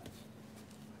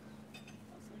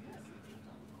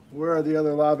 Where are the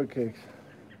other lava cakes?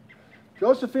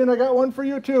 Josephine, I got one for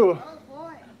you too. Oh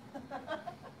boy.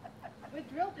 With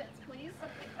drill bits, please.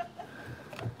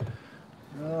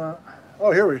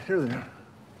 Oh, here they are.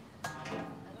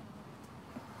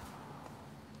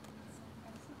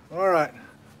 All right.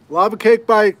 Lava cake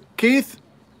by Keith.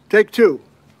 Take two.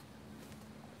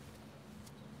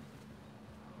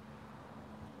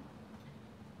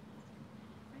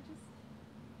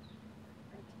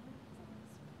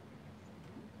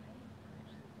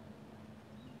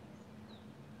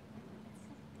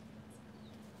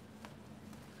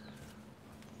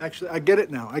 Actually, I get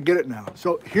it now.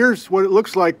 So here's what it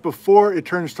looks like before it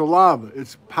turns to lava.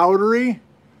 It's powdery,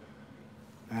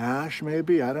 ash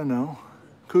maybe, I don't know.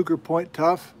 Cougar Point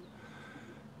Tuff.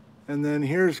 And then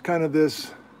here's kind of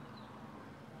this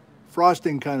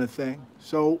frosting kind of thing.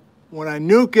 So when I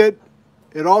nuke it,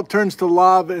 it all turns to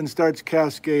lava and starts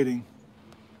cascading.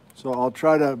 So I'll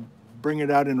try to bring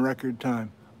it out in record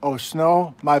time. Oh,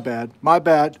 snow? My bad.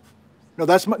 No,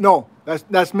 that's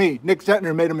me. Nick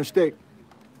Zentner made a mistake.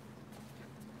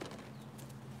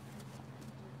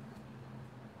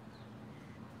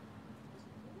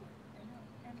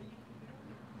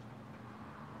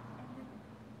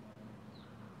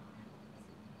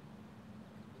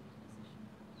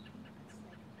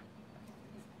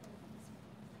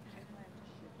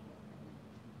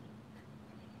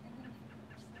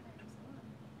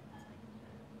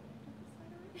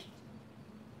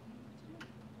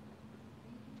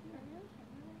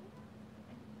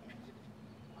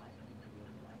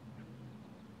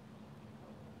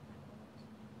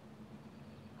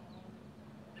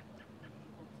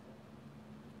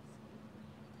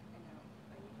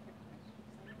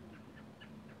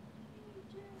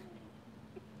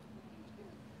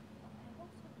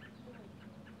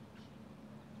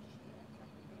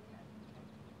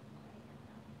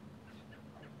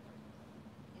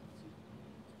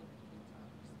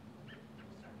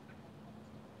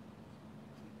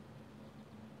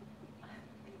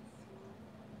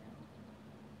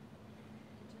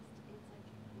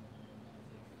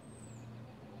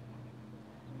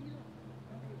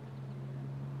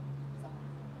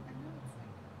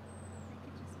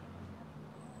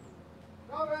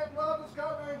 Lava's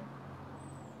coming!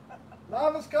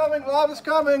 Lava's coming! Lava's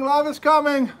coming! Lava's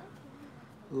coming!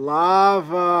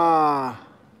 Lava!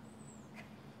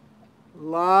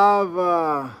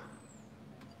 Lava!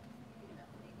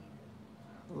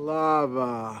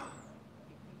 Lava!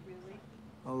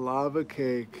 A lava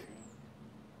cake.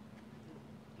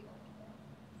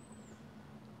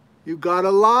 You gotta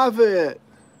lava it!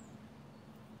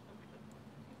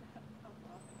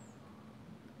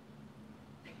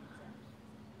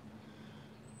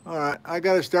 All right, I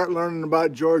got to start learning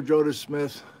about George Otis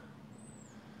Smith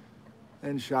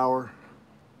and shower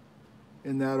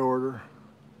in that order.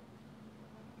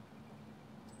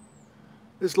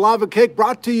 This lava cake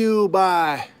brought to you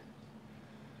by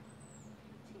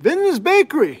Vinton's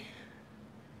Bakery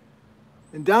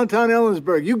in downtown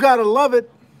Ellensburg. You got to love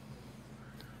it.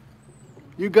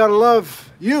 You got to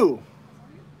love you.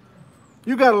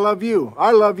 You got to love you.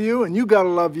 I love you, and you got to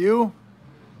love you.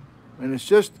 And it's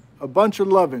just a bunch of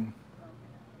loving.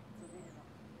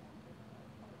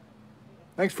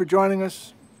 Thanks for joining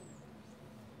us.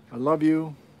 I love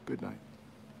you. Good night.